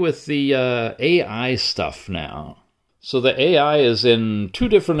play with the AI stuff now. So the AI is in 2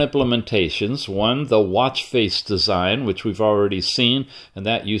 different implementations. One, the watch face design, which we've already seen, and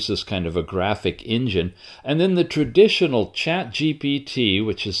that uses kind of a graphic engine. And then the traditional ChatGPT,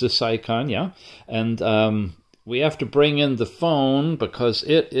 which is this icon, yeah. And we have to bring in the phone because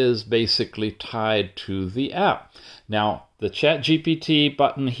it is basically tied to the app. Now, the ChatGPT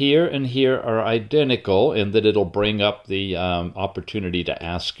button here and here are identical in that it'll bring up the opportunity to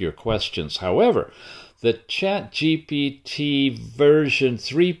ask your questions. However, the ChatGPT version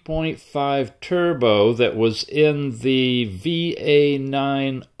 3.5 Turbo that was in the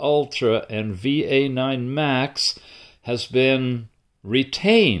VA9 Ultra and VA9 Max has been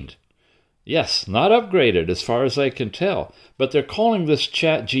retained. Yes, not upgraded as far as I can tell, but they're calling this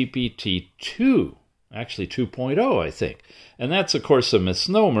ChatGPT 2, actually 2.0, I think. And that's, of course, a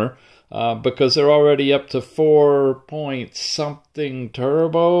misnomer. Because they're already up to 4-point-something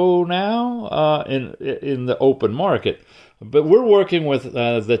turbo now in the open market. But we're working with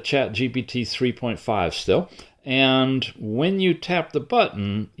the ChatGPT 3.5 still. And when you tap the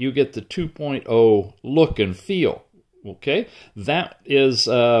button, you get the 2.0 look and feel. Okay? That is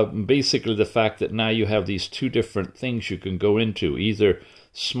basically the fact that now you have these 2 different things you can go into, either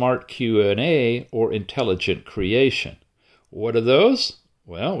Smart Q&A or Intelligent Creation. What are those?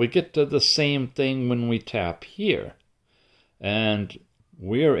 Well, we get to the same thing when we tap here. And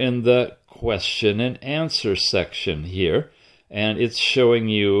we're in the question and answer section here. And it's showing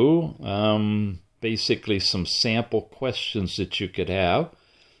you basically some sample questions that you could have.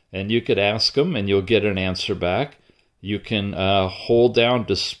 And you could ask them and you'll get an answer back. You can hold down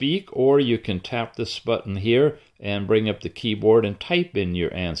to speak, or you can tap this button here and bring up the keyboard and type in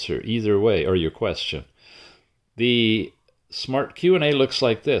your answer, either way, or your question. The Smart Q&A looks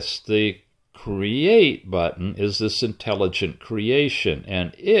like this. The Create button is this Intelligent Creation,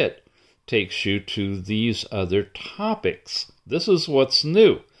 and it takes you to these other topics. This is what's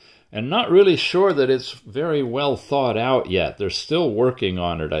new. and not really sure that it's very well thought out yet. They're still working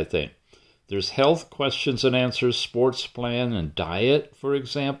on it, I think. There's health questions and answers, sports plan, and diet, for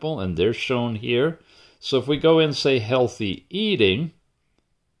example, and they're shown here. So if we go in and say healthy eating,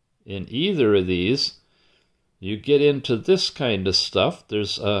 in either of these, you get into this kind of stuff.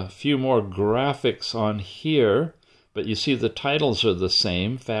 There's a few more graphics on here, but you see the titles are the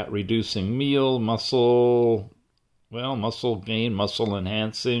same. Fat reducing meal, muscle gain, muscle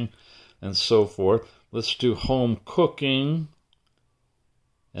enhancing, and so forth. Let's do home cooking,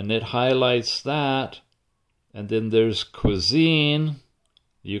 and it highlights that. And then there's cuisine.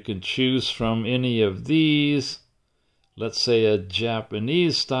 You can choose from any of these. Let's say a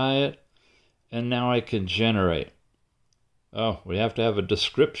Japanese diet, and now I can generate. Oh, we have to have a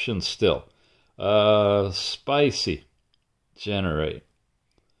description still. Spicy. Generate.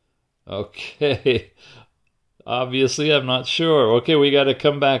 Okay. Obviously, I'm not sure. Okay, we got to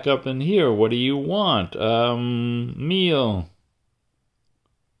come back up in here. What do you want? Meal.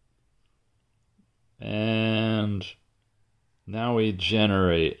 And now we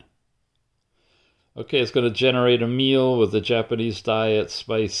generate. Okay, it's going to generate a meal with a Japanese diet,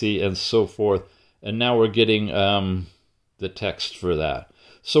 spicy, and so forth. And now we're getting the text for that.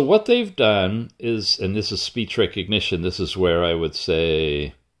 So what they've done is, and this is speech recognition, this is where I would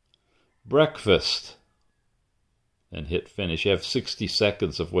say breakfast and hit finish. You have 60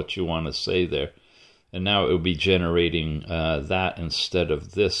 seconds of what you want to say there. And now it will be generating that instead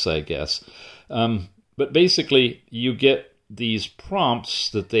of this, I guess. But basically, you get these prompts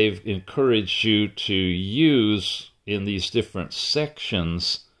that they've encouraged you to use in these different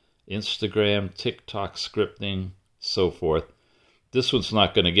sections, Instagram, TikTok scripting, so forth. This one's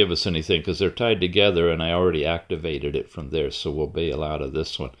not going to give us anything because they're tied together, and I already activated it from there, so we'll bail out of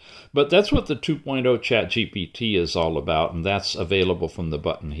this one. But that's what the 2.0 ChatGPT is all about, and that's available from the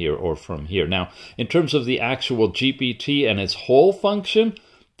button here or from here. Now, in terms of the actual GPT and its whole function,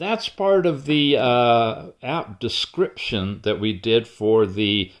 that's part of the app description that we did for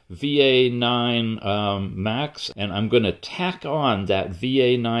the VA9 Max, and I'm going to tack on that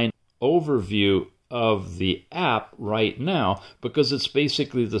VA9 overview of the app right now because it's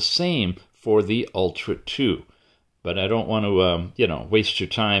basically the same for the Ultra 2. But I don't want to, waste your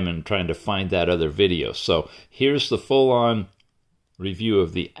time in trying to find that other video. So here's the full-on review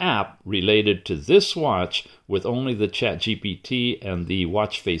of the app related to this watch with only the ChatGPT and the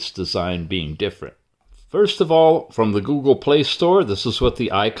watch face design being different. First of all, from the Google Play Store, this is what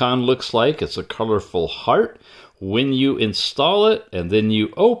the icon looks like. It's a colorful heart. When you install it and then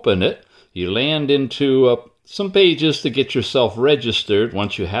you open it, you land into some pages to get yourself registered.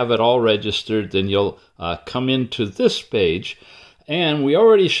 Once you have it all registered, then you'll come into this page. And we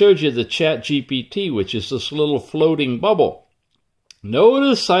already showed you the ChatGPT, which is this little floating bubble.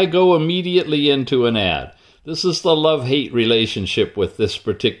 Notice I go immediately into an ad. This is the love-hate relationship with this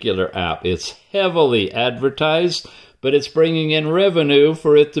particular app. It's heavily advertised, but it's bringing in revenue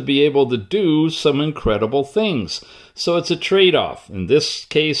for it to be able to do some incredible things. So it's a trade-off. In this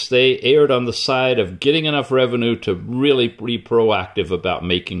case, they erred on the side of getting enough revenue to really be proactive about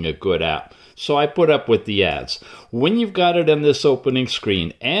making a good app. So I put up with the ads. When you've got it in this opening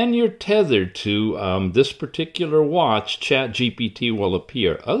screen and you're tethered to this particular watch, ChatGPT will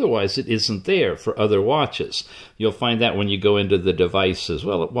appear. Otherwise, it isn't there for other watches. You'll find that when you go into the devices.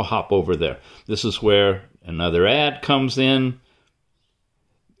 Well, we'll hop over there. This is where another ad comes in.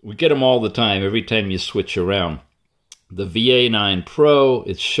 We get them all the time, every time you switch around. The VA9 Pro,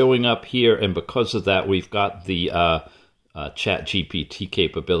 it's showing up here, and because of that, we've got the ChatGPT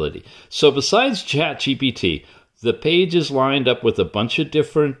capability. So besides ChatGPT, the page is lined up with a bunch of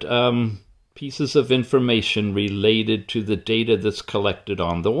different pieces of information related to the data that's collected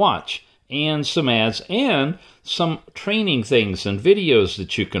on the watch, and some ads, and some training things and videos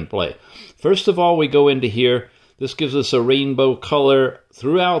that you can play. First of all, we go into here. This gives us a rainbow color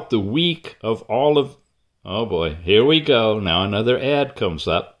throughout the week of all of... Oh boy, here we go. Now another ad comes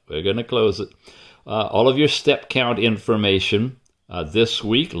up. We're going to close it. All of your step count information this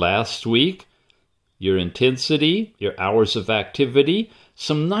week, last week, your intensity, your hours of activity,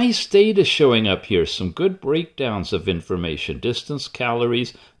 some nice data showing up here, some good breakdowns of information, distance,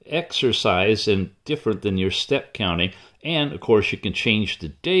 calories, exercise, and different than your step counting. And, of course, you can change the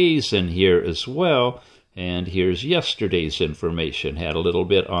days in here as well. And here's yesterday's information. Had a little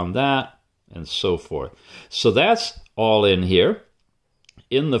bit on that, and so forth. So that's all in here.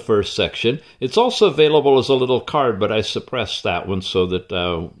 In the first section. It's also available as a little card, but I suppressed that one so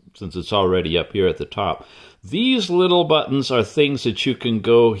that since it's already up here at the top. These little buttons are things that you can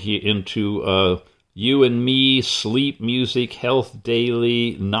go into You and Me, Sleep, Music, Health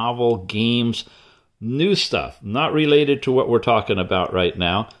Daily, Novel, Games, new stuff, not related to what we're talking about right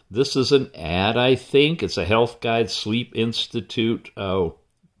now. This is an ad, I think. It's a Health Guide, Sleep Institute,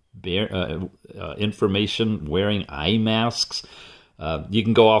 information, wearing eye masks. You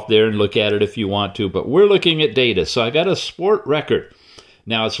can go off there and look at it if you want to, but we're looking at data. So I got a sport record.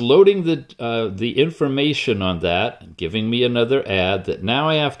 Now it's loading the information on that, giving me another ad that now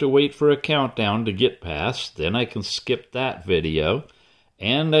I have to wait for a countdown to get past. Then I can skip that video,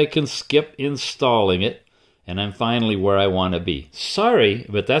 and I can skip installing it, and I'm finally where I want to be. Sorry,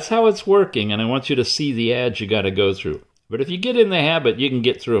 but that's how it's working, and I want you to see the ads you got to go through. But if you get in the habit, you can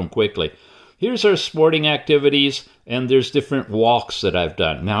get through them quickly. Here's our sporting activities, and there's different walks that I've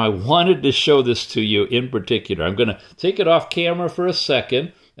done. Now, I wanted to show this to you in particular. I'm going to take it off camera for a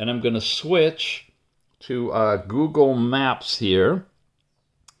second, and I'm going to switch to Google Maps here.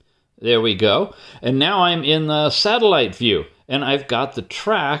 There we go. And now I'm in the satellite view, and I've got the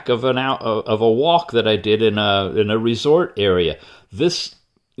track of a walk that I did in a resort area. Then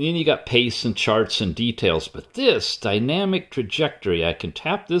you got pace and charts and details, but this dynamic trajectory, I can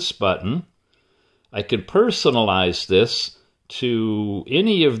tap this button. I can personalize this to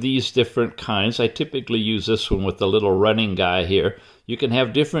any of these different kinds. I typically use this one with the little running guy here. You can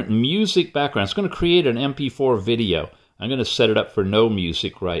have different music backgrounds. It's going to create an MP4 video. I'm going to set it up for no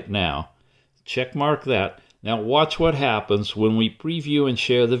music right now. Check mark that. Now watch what happens when we preview and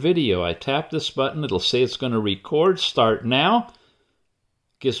share the video. I tap this button. It'll say it's going to record. Start now.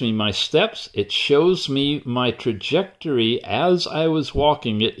 Gives me my steps. It shows me my trajectory as I was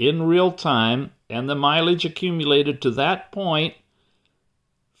walking it in real time, and the mileage accumulated to that point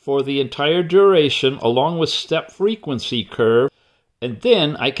for the entire duration, along with step frequency curve. And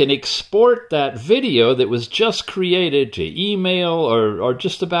then I can export that video that was just created to email or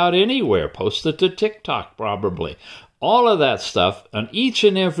just about anywhere. Post it to TikTok probably. All of that stuff on each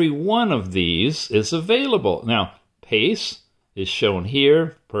and every one of these is available. Now, pace is shown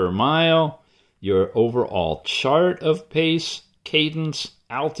here per mile, your overall chart of pace, cadence,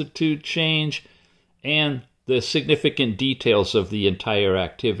 altitude change, and the significant details of the entire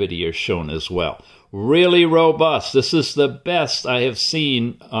activity are shown as well. Really robust. This is the best I have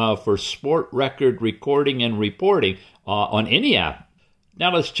seen for sport record recording and reporting on any app.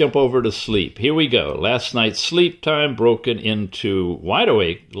 Now let's jump over to sleep. Here we go. Last night's sleep time broken into wide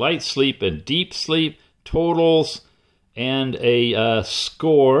awake, light sleep, and deep sleep, totals, and a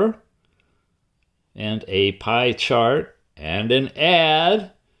score, and a pie chart, and an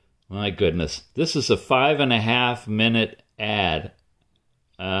ad. My goodness, this is a 5.5 minute ad.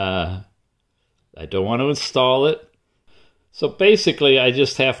 I don't want to install it. So basically, I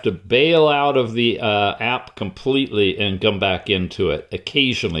just have to bail out of the app completely and come back into it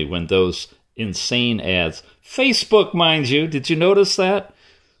occasionally when those insane ads. Facebook, mind you, did you notice that?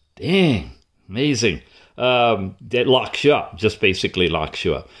 Dang, amazing. It locks you up, just basically locks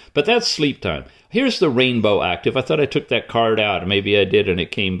you up. But that's sleep time. Here's the Rainbow Active. I thought I took that card out. Maybe I did and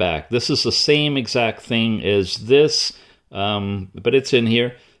it came back. This is the same exact thing as this, but it's in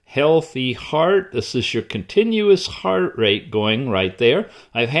here. Healthy heart. This is your continuous heart rate going right there.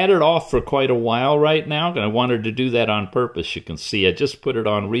 I've had it off for quite a while right now, and I wanted to do that on purpose. You can see I just put it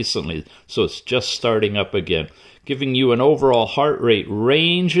on recently, so it's just starting up again. Giving you an overall heart rate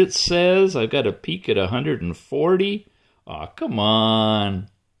range, it says. I've got a peak at 140. Aw, come on.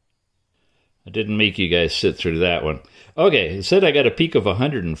 I didn't make you guys sit through that one. Okay, it said I got a peak of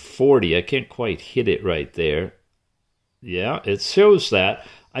 140. I can't quite hit it right there. Yeah, it shows that.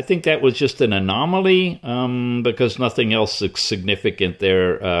 I think that was just an anomaly because nothing else is significant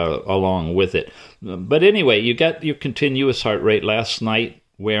there along with it. But anyway, you got your continuous heart rate last night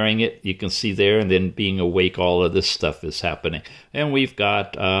wearing it. You can see there, and then being awake, all of this stuff is happening. And we've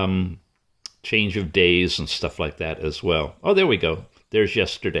got change of days and stuff like that as well. Oh, there we go. There's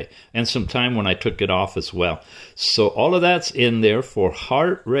yesterday. And some time when I took it off as well. So all of that's in there for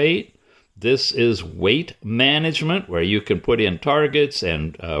heart rate. This is weight management, where you can put in targets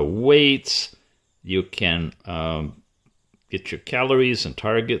and weights. You can get your calories and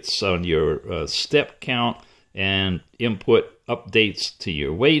targets on your step count and input updates to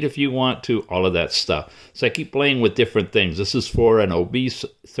your weight if you want to, all of that stuff. So I keep playing with different things. This is for an obese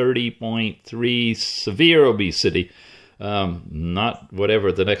 30.3 severe obesity, not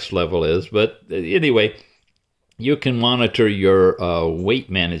whatever the next level is. But anyway, you can monitor your weight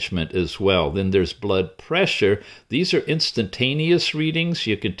management as well. Then there's blood pressure. These are instantaneous readings.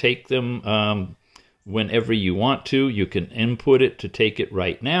 You can take them whenever you want to. You can input it to take it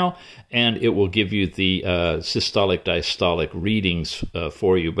right now, and it will give you the systolic, diastolic readings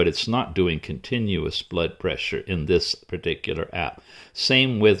for you, but it's not doing continuous blood pressure in this particular app.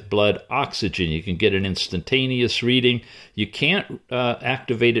 Same with blood oxygen. You can get an instantaneous reading. You can't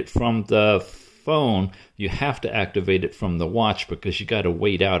activate it from the phone. You have to activate it from the watch because you got to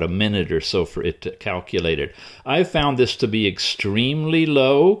wait out a minute or so for it to calculate it. I found this to be extremely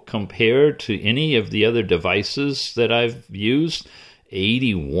low compared to any of the other devices that I've used.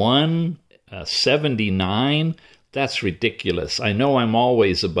 81, 79, that's ridiculous. I know I'm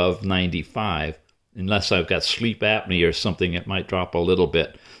always above 95, unless I've got sleep apnea or something, it might drop a little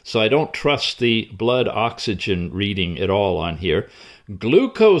bit. So I don't trust the blood oxygen reading at all on here.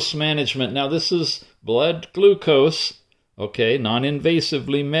 Glucose management. Now this is blood glucose, okay,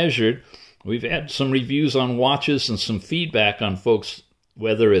 non-invasively measured. We've had some reviews on watches and some feedback on folks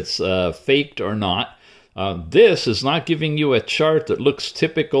whether it's faked or not. This is not giving you a chart that looks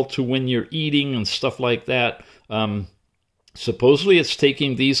typical to when you're eating and stuff like that. Supposedly it's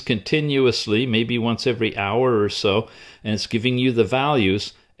taking these continuously, maybe once every hour or so, and it's giving you the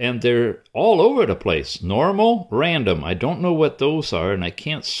values, and they're all over the place. Normal, random. I don't know what those are, and I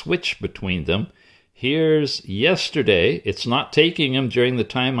can't switch between them. Here's yesterday. It's not taking them during the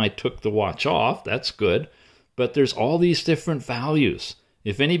time I took the watch off. That's good. But there's all these different values.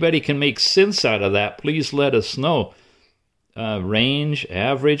 If anybody can make sense out of that, please let us know. Range,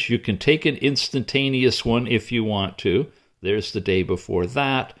 average. You can take an instantaneous one if you want to. There's the day before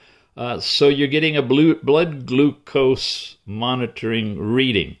that. So you're getting a blood glucose monitoring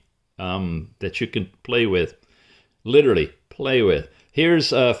reading that you can play with. Literally, play with. Here's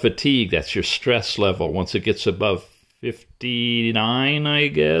fatigue. That's your stress level. Once it gets above 59, I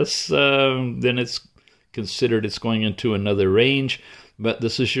guess, then it's considered it's going into another range. But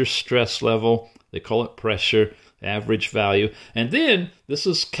this is your stress level. They call it pressure, average value. And then, this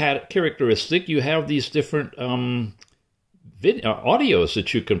is characteristic. You have these different audios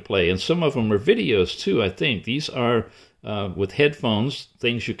that you can play, and some of them are videos too, I think. These are, with headphones,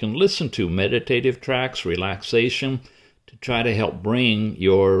 things you can listen to, meditative tracks, relaxation, to try to help bring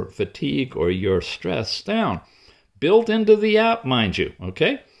your fatigue or your stress down. Built into the app, mind you,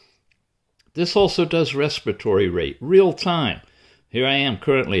 okay? This also does respiratory rate, real time. Here I am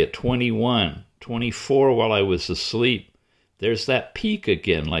currently at 21, 24 while I was asleep. There's that peak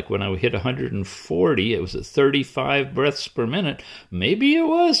again, like when I hit 140, it was at 35 breaths per minute. Maybe it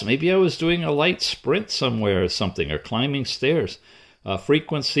was. Maybe I was doing a light sprint somewhere or something, or climbing stairs.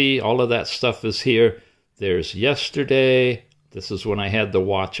 Frequency, all of that stuff is here. There's yesterday. This is when I had the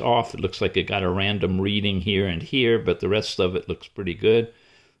watch off. It looks like it got a random reading here and here, but the rest of it looks pretty good.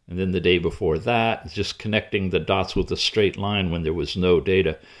 And then the day before that, just connecting the dots with a straight line when there was no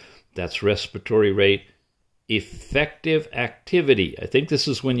data. That's respiratory rate. Effective activity. I think this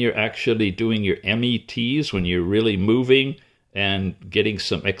is when you're actually doing your METs, when you're really moving and getting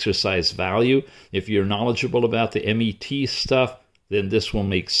some exercise value. If you're knowledgeable about the MET stuff, then this will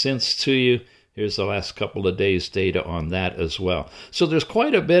make sense to you. Here's the last couple of days' data on that as well. So there's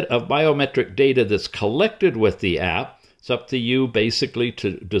quite a bit of biometric data that's collected with the app. It's up to you basically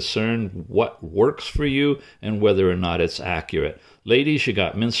to discern what works for you and whether or not it's accurate. Ladies, you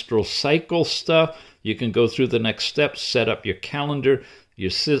got menstrual cycle stuff. You can go through the next steps, set up your calendar,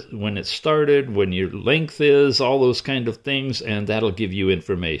 when it started, when your length is, all those kind of things, and that'll give you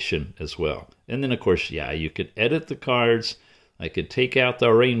information as well. And then, of course, yeah, you could edit the cards. I could take out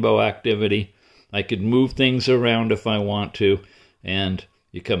the rainbow activity. I could move things around if I want to, and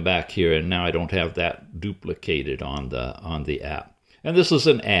you come back here, and now I don't have that duplicated on the app. And this is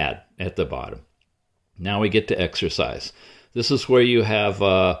an ad at the bottom. Now we get to exercise. This is where you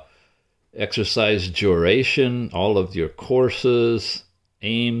have exercise duration, all of your courses,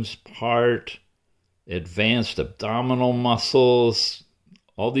 aims, part, advanced abdominal muscles,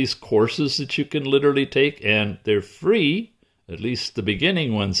 all these courses that you can literally take, and they're free, at least the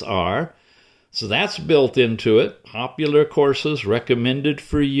beginning ones are. So that's built into it. Popular courses recommended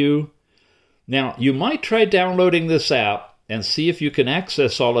for you. Now, you might try downloading this app and see if you can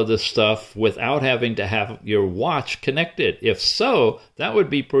access all of this stuff without having to have your watch connected. If so, that would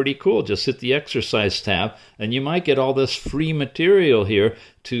be pretty cool. Just hit the exercise tab, and you might get all this free material here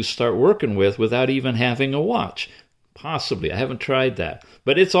to start working with without even having a watch. Possibly. I haven't tried that.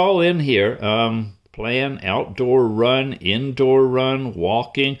 But it's all in here. Plan, outdoor run, indoor run,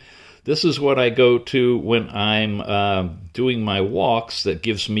 walking. This is what I go to when I'm doing my walks that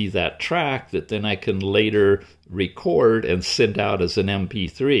gives me that track that then I can later record and send out as an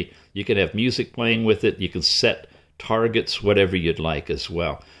MP3. You can have music playing with it. You can set targets, whatever you'd like as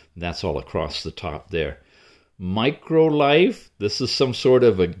well. That's all across the top there. Micro Life, this is some sort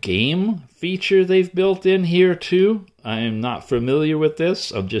of a game feature they've built in here too. I am not familiar with this.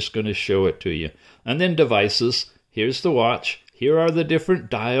 I'm just going to show it to you. And then devices. Here's the watch. Here are the different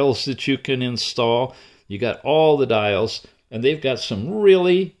dials that you can install. You got all the dials, and they've got some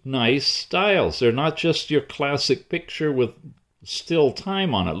really nice dials. They're not just your classic picture with still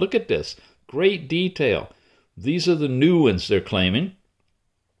time on it. Look at this. Great detail. These are the new ones they're claiming.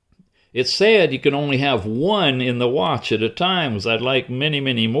 It's sad you can only have one in the watch at a time, because I'd like many,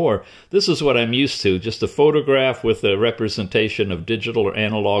 many more. This is what I'm used to, just a photograph with a representation of digital or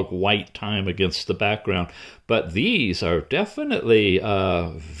analog white time against the background. But these are definitely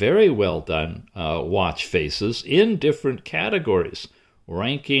very well done watch faces in different categories.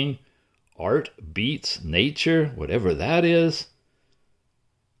 Ranking, art, beats, nature, whatever that is.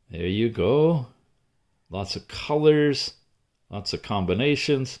 There you go. Lots of colors, lots of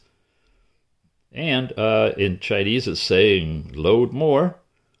combinations. And in Chinese, it's saying load more.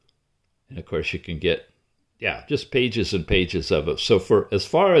 And of course, you can get, just pages and pages of it. So as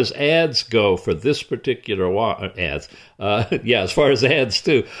far as ads go for this particular as far as ads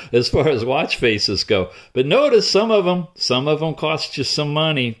too, as far as watch faces go. But notice some of them cost you some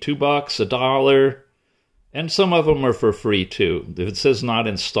money, $2, $1. And some of them are for free too. If it says not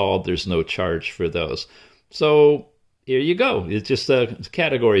installed, there's no charge for those. So here you go. It's just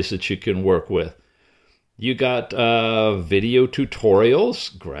categories that you can work with. You got video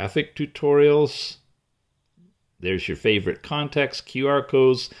tutorials, graphic tutorials. There's your favorite context, QR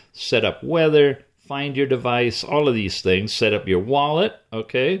codes, set up weather, find your device, all of these things. Set up your wallet,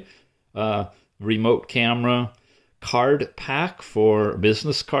 okay? Remote camera, card pack for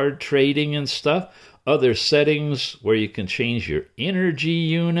business card trading and stuff. Other settings where you can change your energy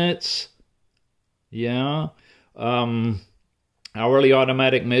units. Yeah. Hourly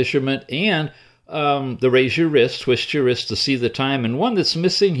automatic measurement, and the raise your wrist, twist your wrist to see the time. And one that's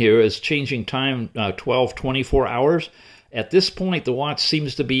missing here is changing time 12, 24 hours. At this point, the watch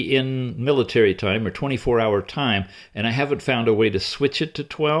seems to be in military time or 24-hour time, and I haven't found a way to switch it to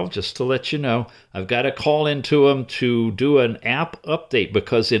 12, just to let you know. I've got to call into them to do an app update,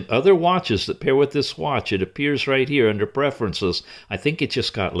 because in other watches that pair with this watch, it appears right here under Preferences. I think it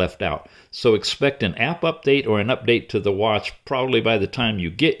just got left out. So expect an app update or an update to the watch, probably by the time you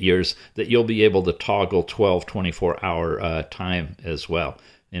get yours, that you'll be able to toggle 12, 24-hour time as well.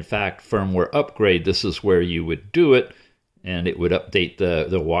 In fact, firmware upgrade, this is where you would do it, and it would update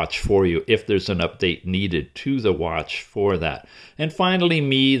the watch for you if there's an update needed to the watch for that. And finally,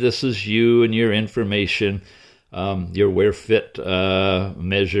 me, this is you and your information, your Wear Fit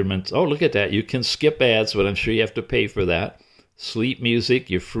measurements. Oh, look at that. You can skip ads, but I'm sure you have to pay for that. Sleep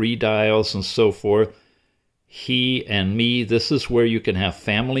music, your free dials, and so forth. He and me, this is where you can have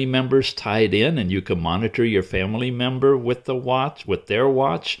family members tied in, and you can monitor your family member with the watch, with their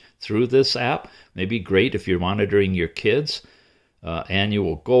watch through this app. Maybe great if you're monitoring your kids.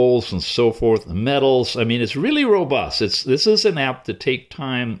 Annual goals and so forth, medals. I mean, it's really robust. This is an app to take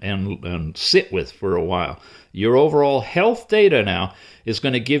time and sit with for a while. Your overall health data now is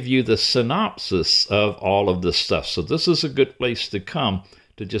going to give you the synopsis of all of this stuff. So this is a good place to come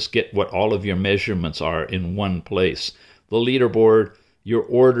to just get what all of your measurements are in one place. The leaderboard, your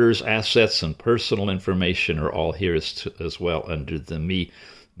orders, assets, and personal information are all here as well under the Me.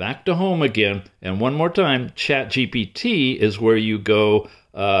 Back to home again, and one more time, ChatGPT is where you go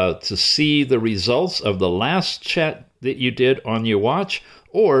to see the results of the last chat that you did on your watch,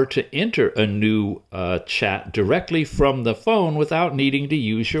 or to enter a new chat directly from the phone without needing to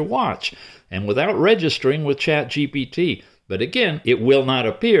use your watch, and without registering with ChatGPT. But again, it will not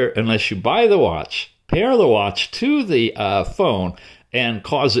appear unless you buy the watch, pair the watch to the phone, and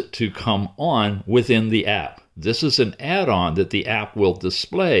cause it to come on within the app. This is an add-on that the app will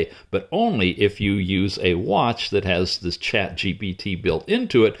display, but only if you use a watch that has this ChatGPT built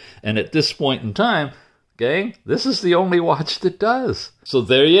into it. And at this point in time, gang, this is the only watch that does. So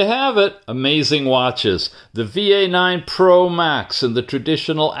there you have it. Amazing watches. The VA9 Pro Max in the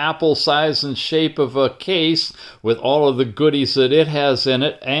traditional Apple size and shape of a case with all of the goodies that it has in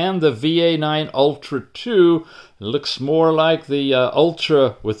it, and the VA9 Ultra 2. It looks more like the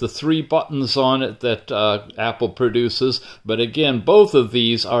Ultra with the 3 buttons on it that Apple produces. But again, both of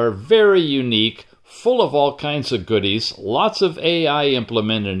these are very unique, full of all kinds of goodies, lots of AI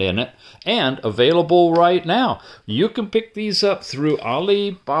implemented in it, and available right now. You can pick these up through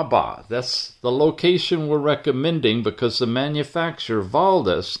Alibaba. That's the location we're recommending because the manufacturer,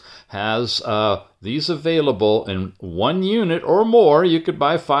 VALDUS, has these available in 1 unit or more. You could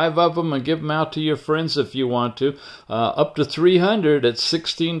buy 5 of them and give them out to your friends if you want to. Up to 300 at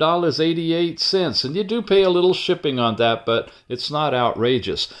 $16.88. And you do pay a little shipping on that, but it's not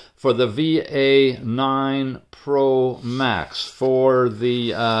outrageous. For the VA9 Pro Max, for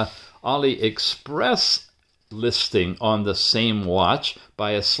the AliExpress listing on the same watch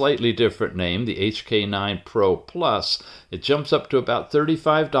by a slightly different name, the HK9 Pro Plus, it jumps up to about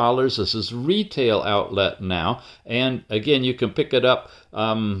 $35. This is retail outlet now, and again, you can pick it up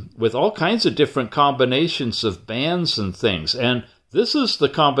with all kinds of different combinations of bands and things, and this is the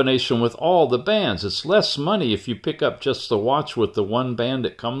combination with all the bands. It's less money if you pick up just the watch with the one band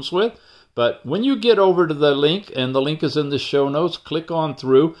it comes with. But when you get over to the link, and the link is in the show notes, click on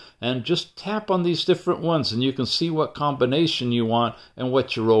through and just tap on these different ones, and you can see what combination you want and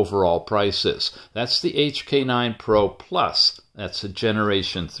what your overall price is. That's the HK9 Pro Plus. That's a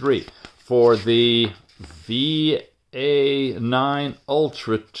Generation 3. For the VA9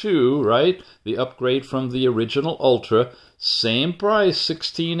 Ultra 2, right, the upgrade from the original Ultra, same price,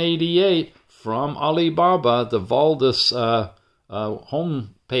 $16.88 from Alibaba, the VALDUS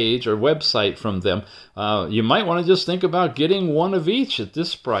home page or website from them. You might want to just think about getting one of each at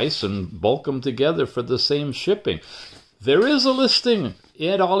this price and bulk them together for the same shipping. There is a listing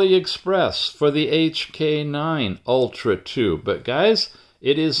at AliExpress for the HK9 Ultra 2, but guys,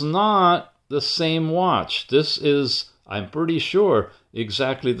 it is not the same watch. This is, I'm pretty sure,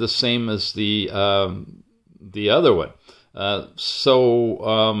 exactly the same as the other one.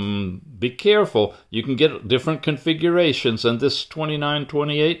 So be careful. You can get different configurations, and this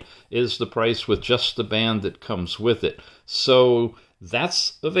 $29.28 is the price with just the band that comes with it. So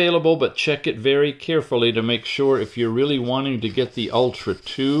that's available, but check it very carefully to make sure if you're really wanting to get the Ultra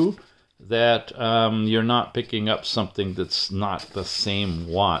 2 that you're not picking up something that's not the same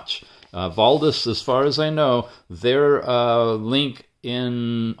watch. VALDUS, as far as I know, their link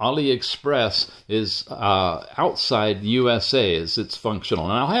in AliExpress is outside USA as it's functional.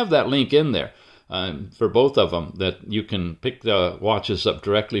 And I'll have that link in there for both of them, that you can pick the watches up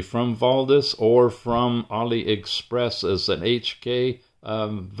directly from VALDUS or from AliExpress as an HK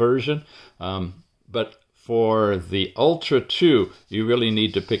version. But for the Ultra 2, you really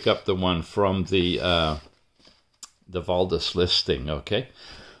need to pick up the one from the VALDUS listing, okay?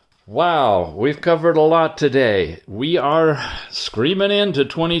 Wow, we've covered a lot today. We are screaming into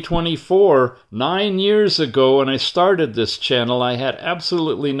 2024. 9 years ago when I started this channel, I had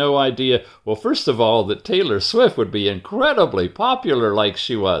absolutely no idea, well, first of all, that Taylor Swift would be incredibly popular like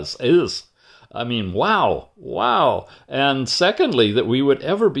she is. I mean, wow. And secondly, that we would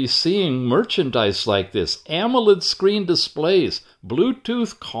ever be seeing merchandise like this. AMOLED screen displays,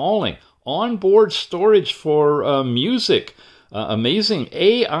 Bluetooth calling, onboard storage for music, amazing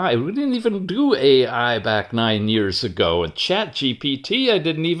AI. We didn't even do AI back 9 years ago. And ChatGPT, I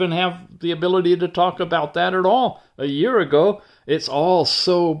didn't even have the ability to talk about that at all a year ago. It's all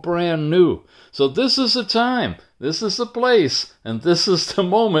so brand new. So this is the time, this is the place, and this is the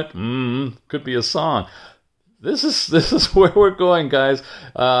moment. Could be a song. This is where we're going, guys.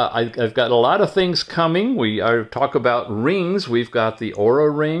 I've got a lot of things coming. We are talk about rings. We've got the Aura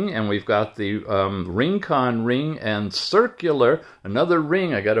ring, and we've got the RingCon ring, and circular, another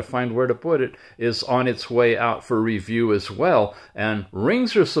ring, I got to find where to put it, is on its way out for review as well. And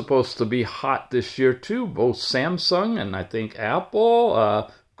rings are supposed to be hot this year too. Both Samsung and I think Apple,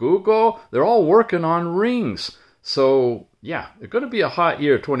 Google, they're all working on rings. So yeah, it's going to be a hot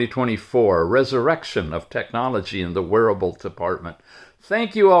year, 2024, a resurrection of technology in the wearable department.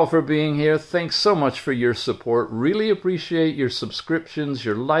 Thank you all for being here. Thanks so much for your support. Really appreciate your subscriptions,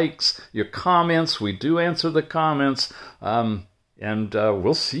 your likes, your comments. We do answer the comments. And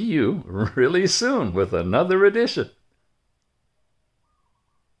we'll see you really soon with another edition.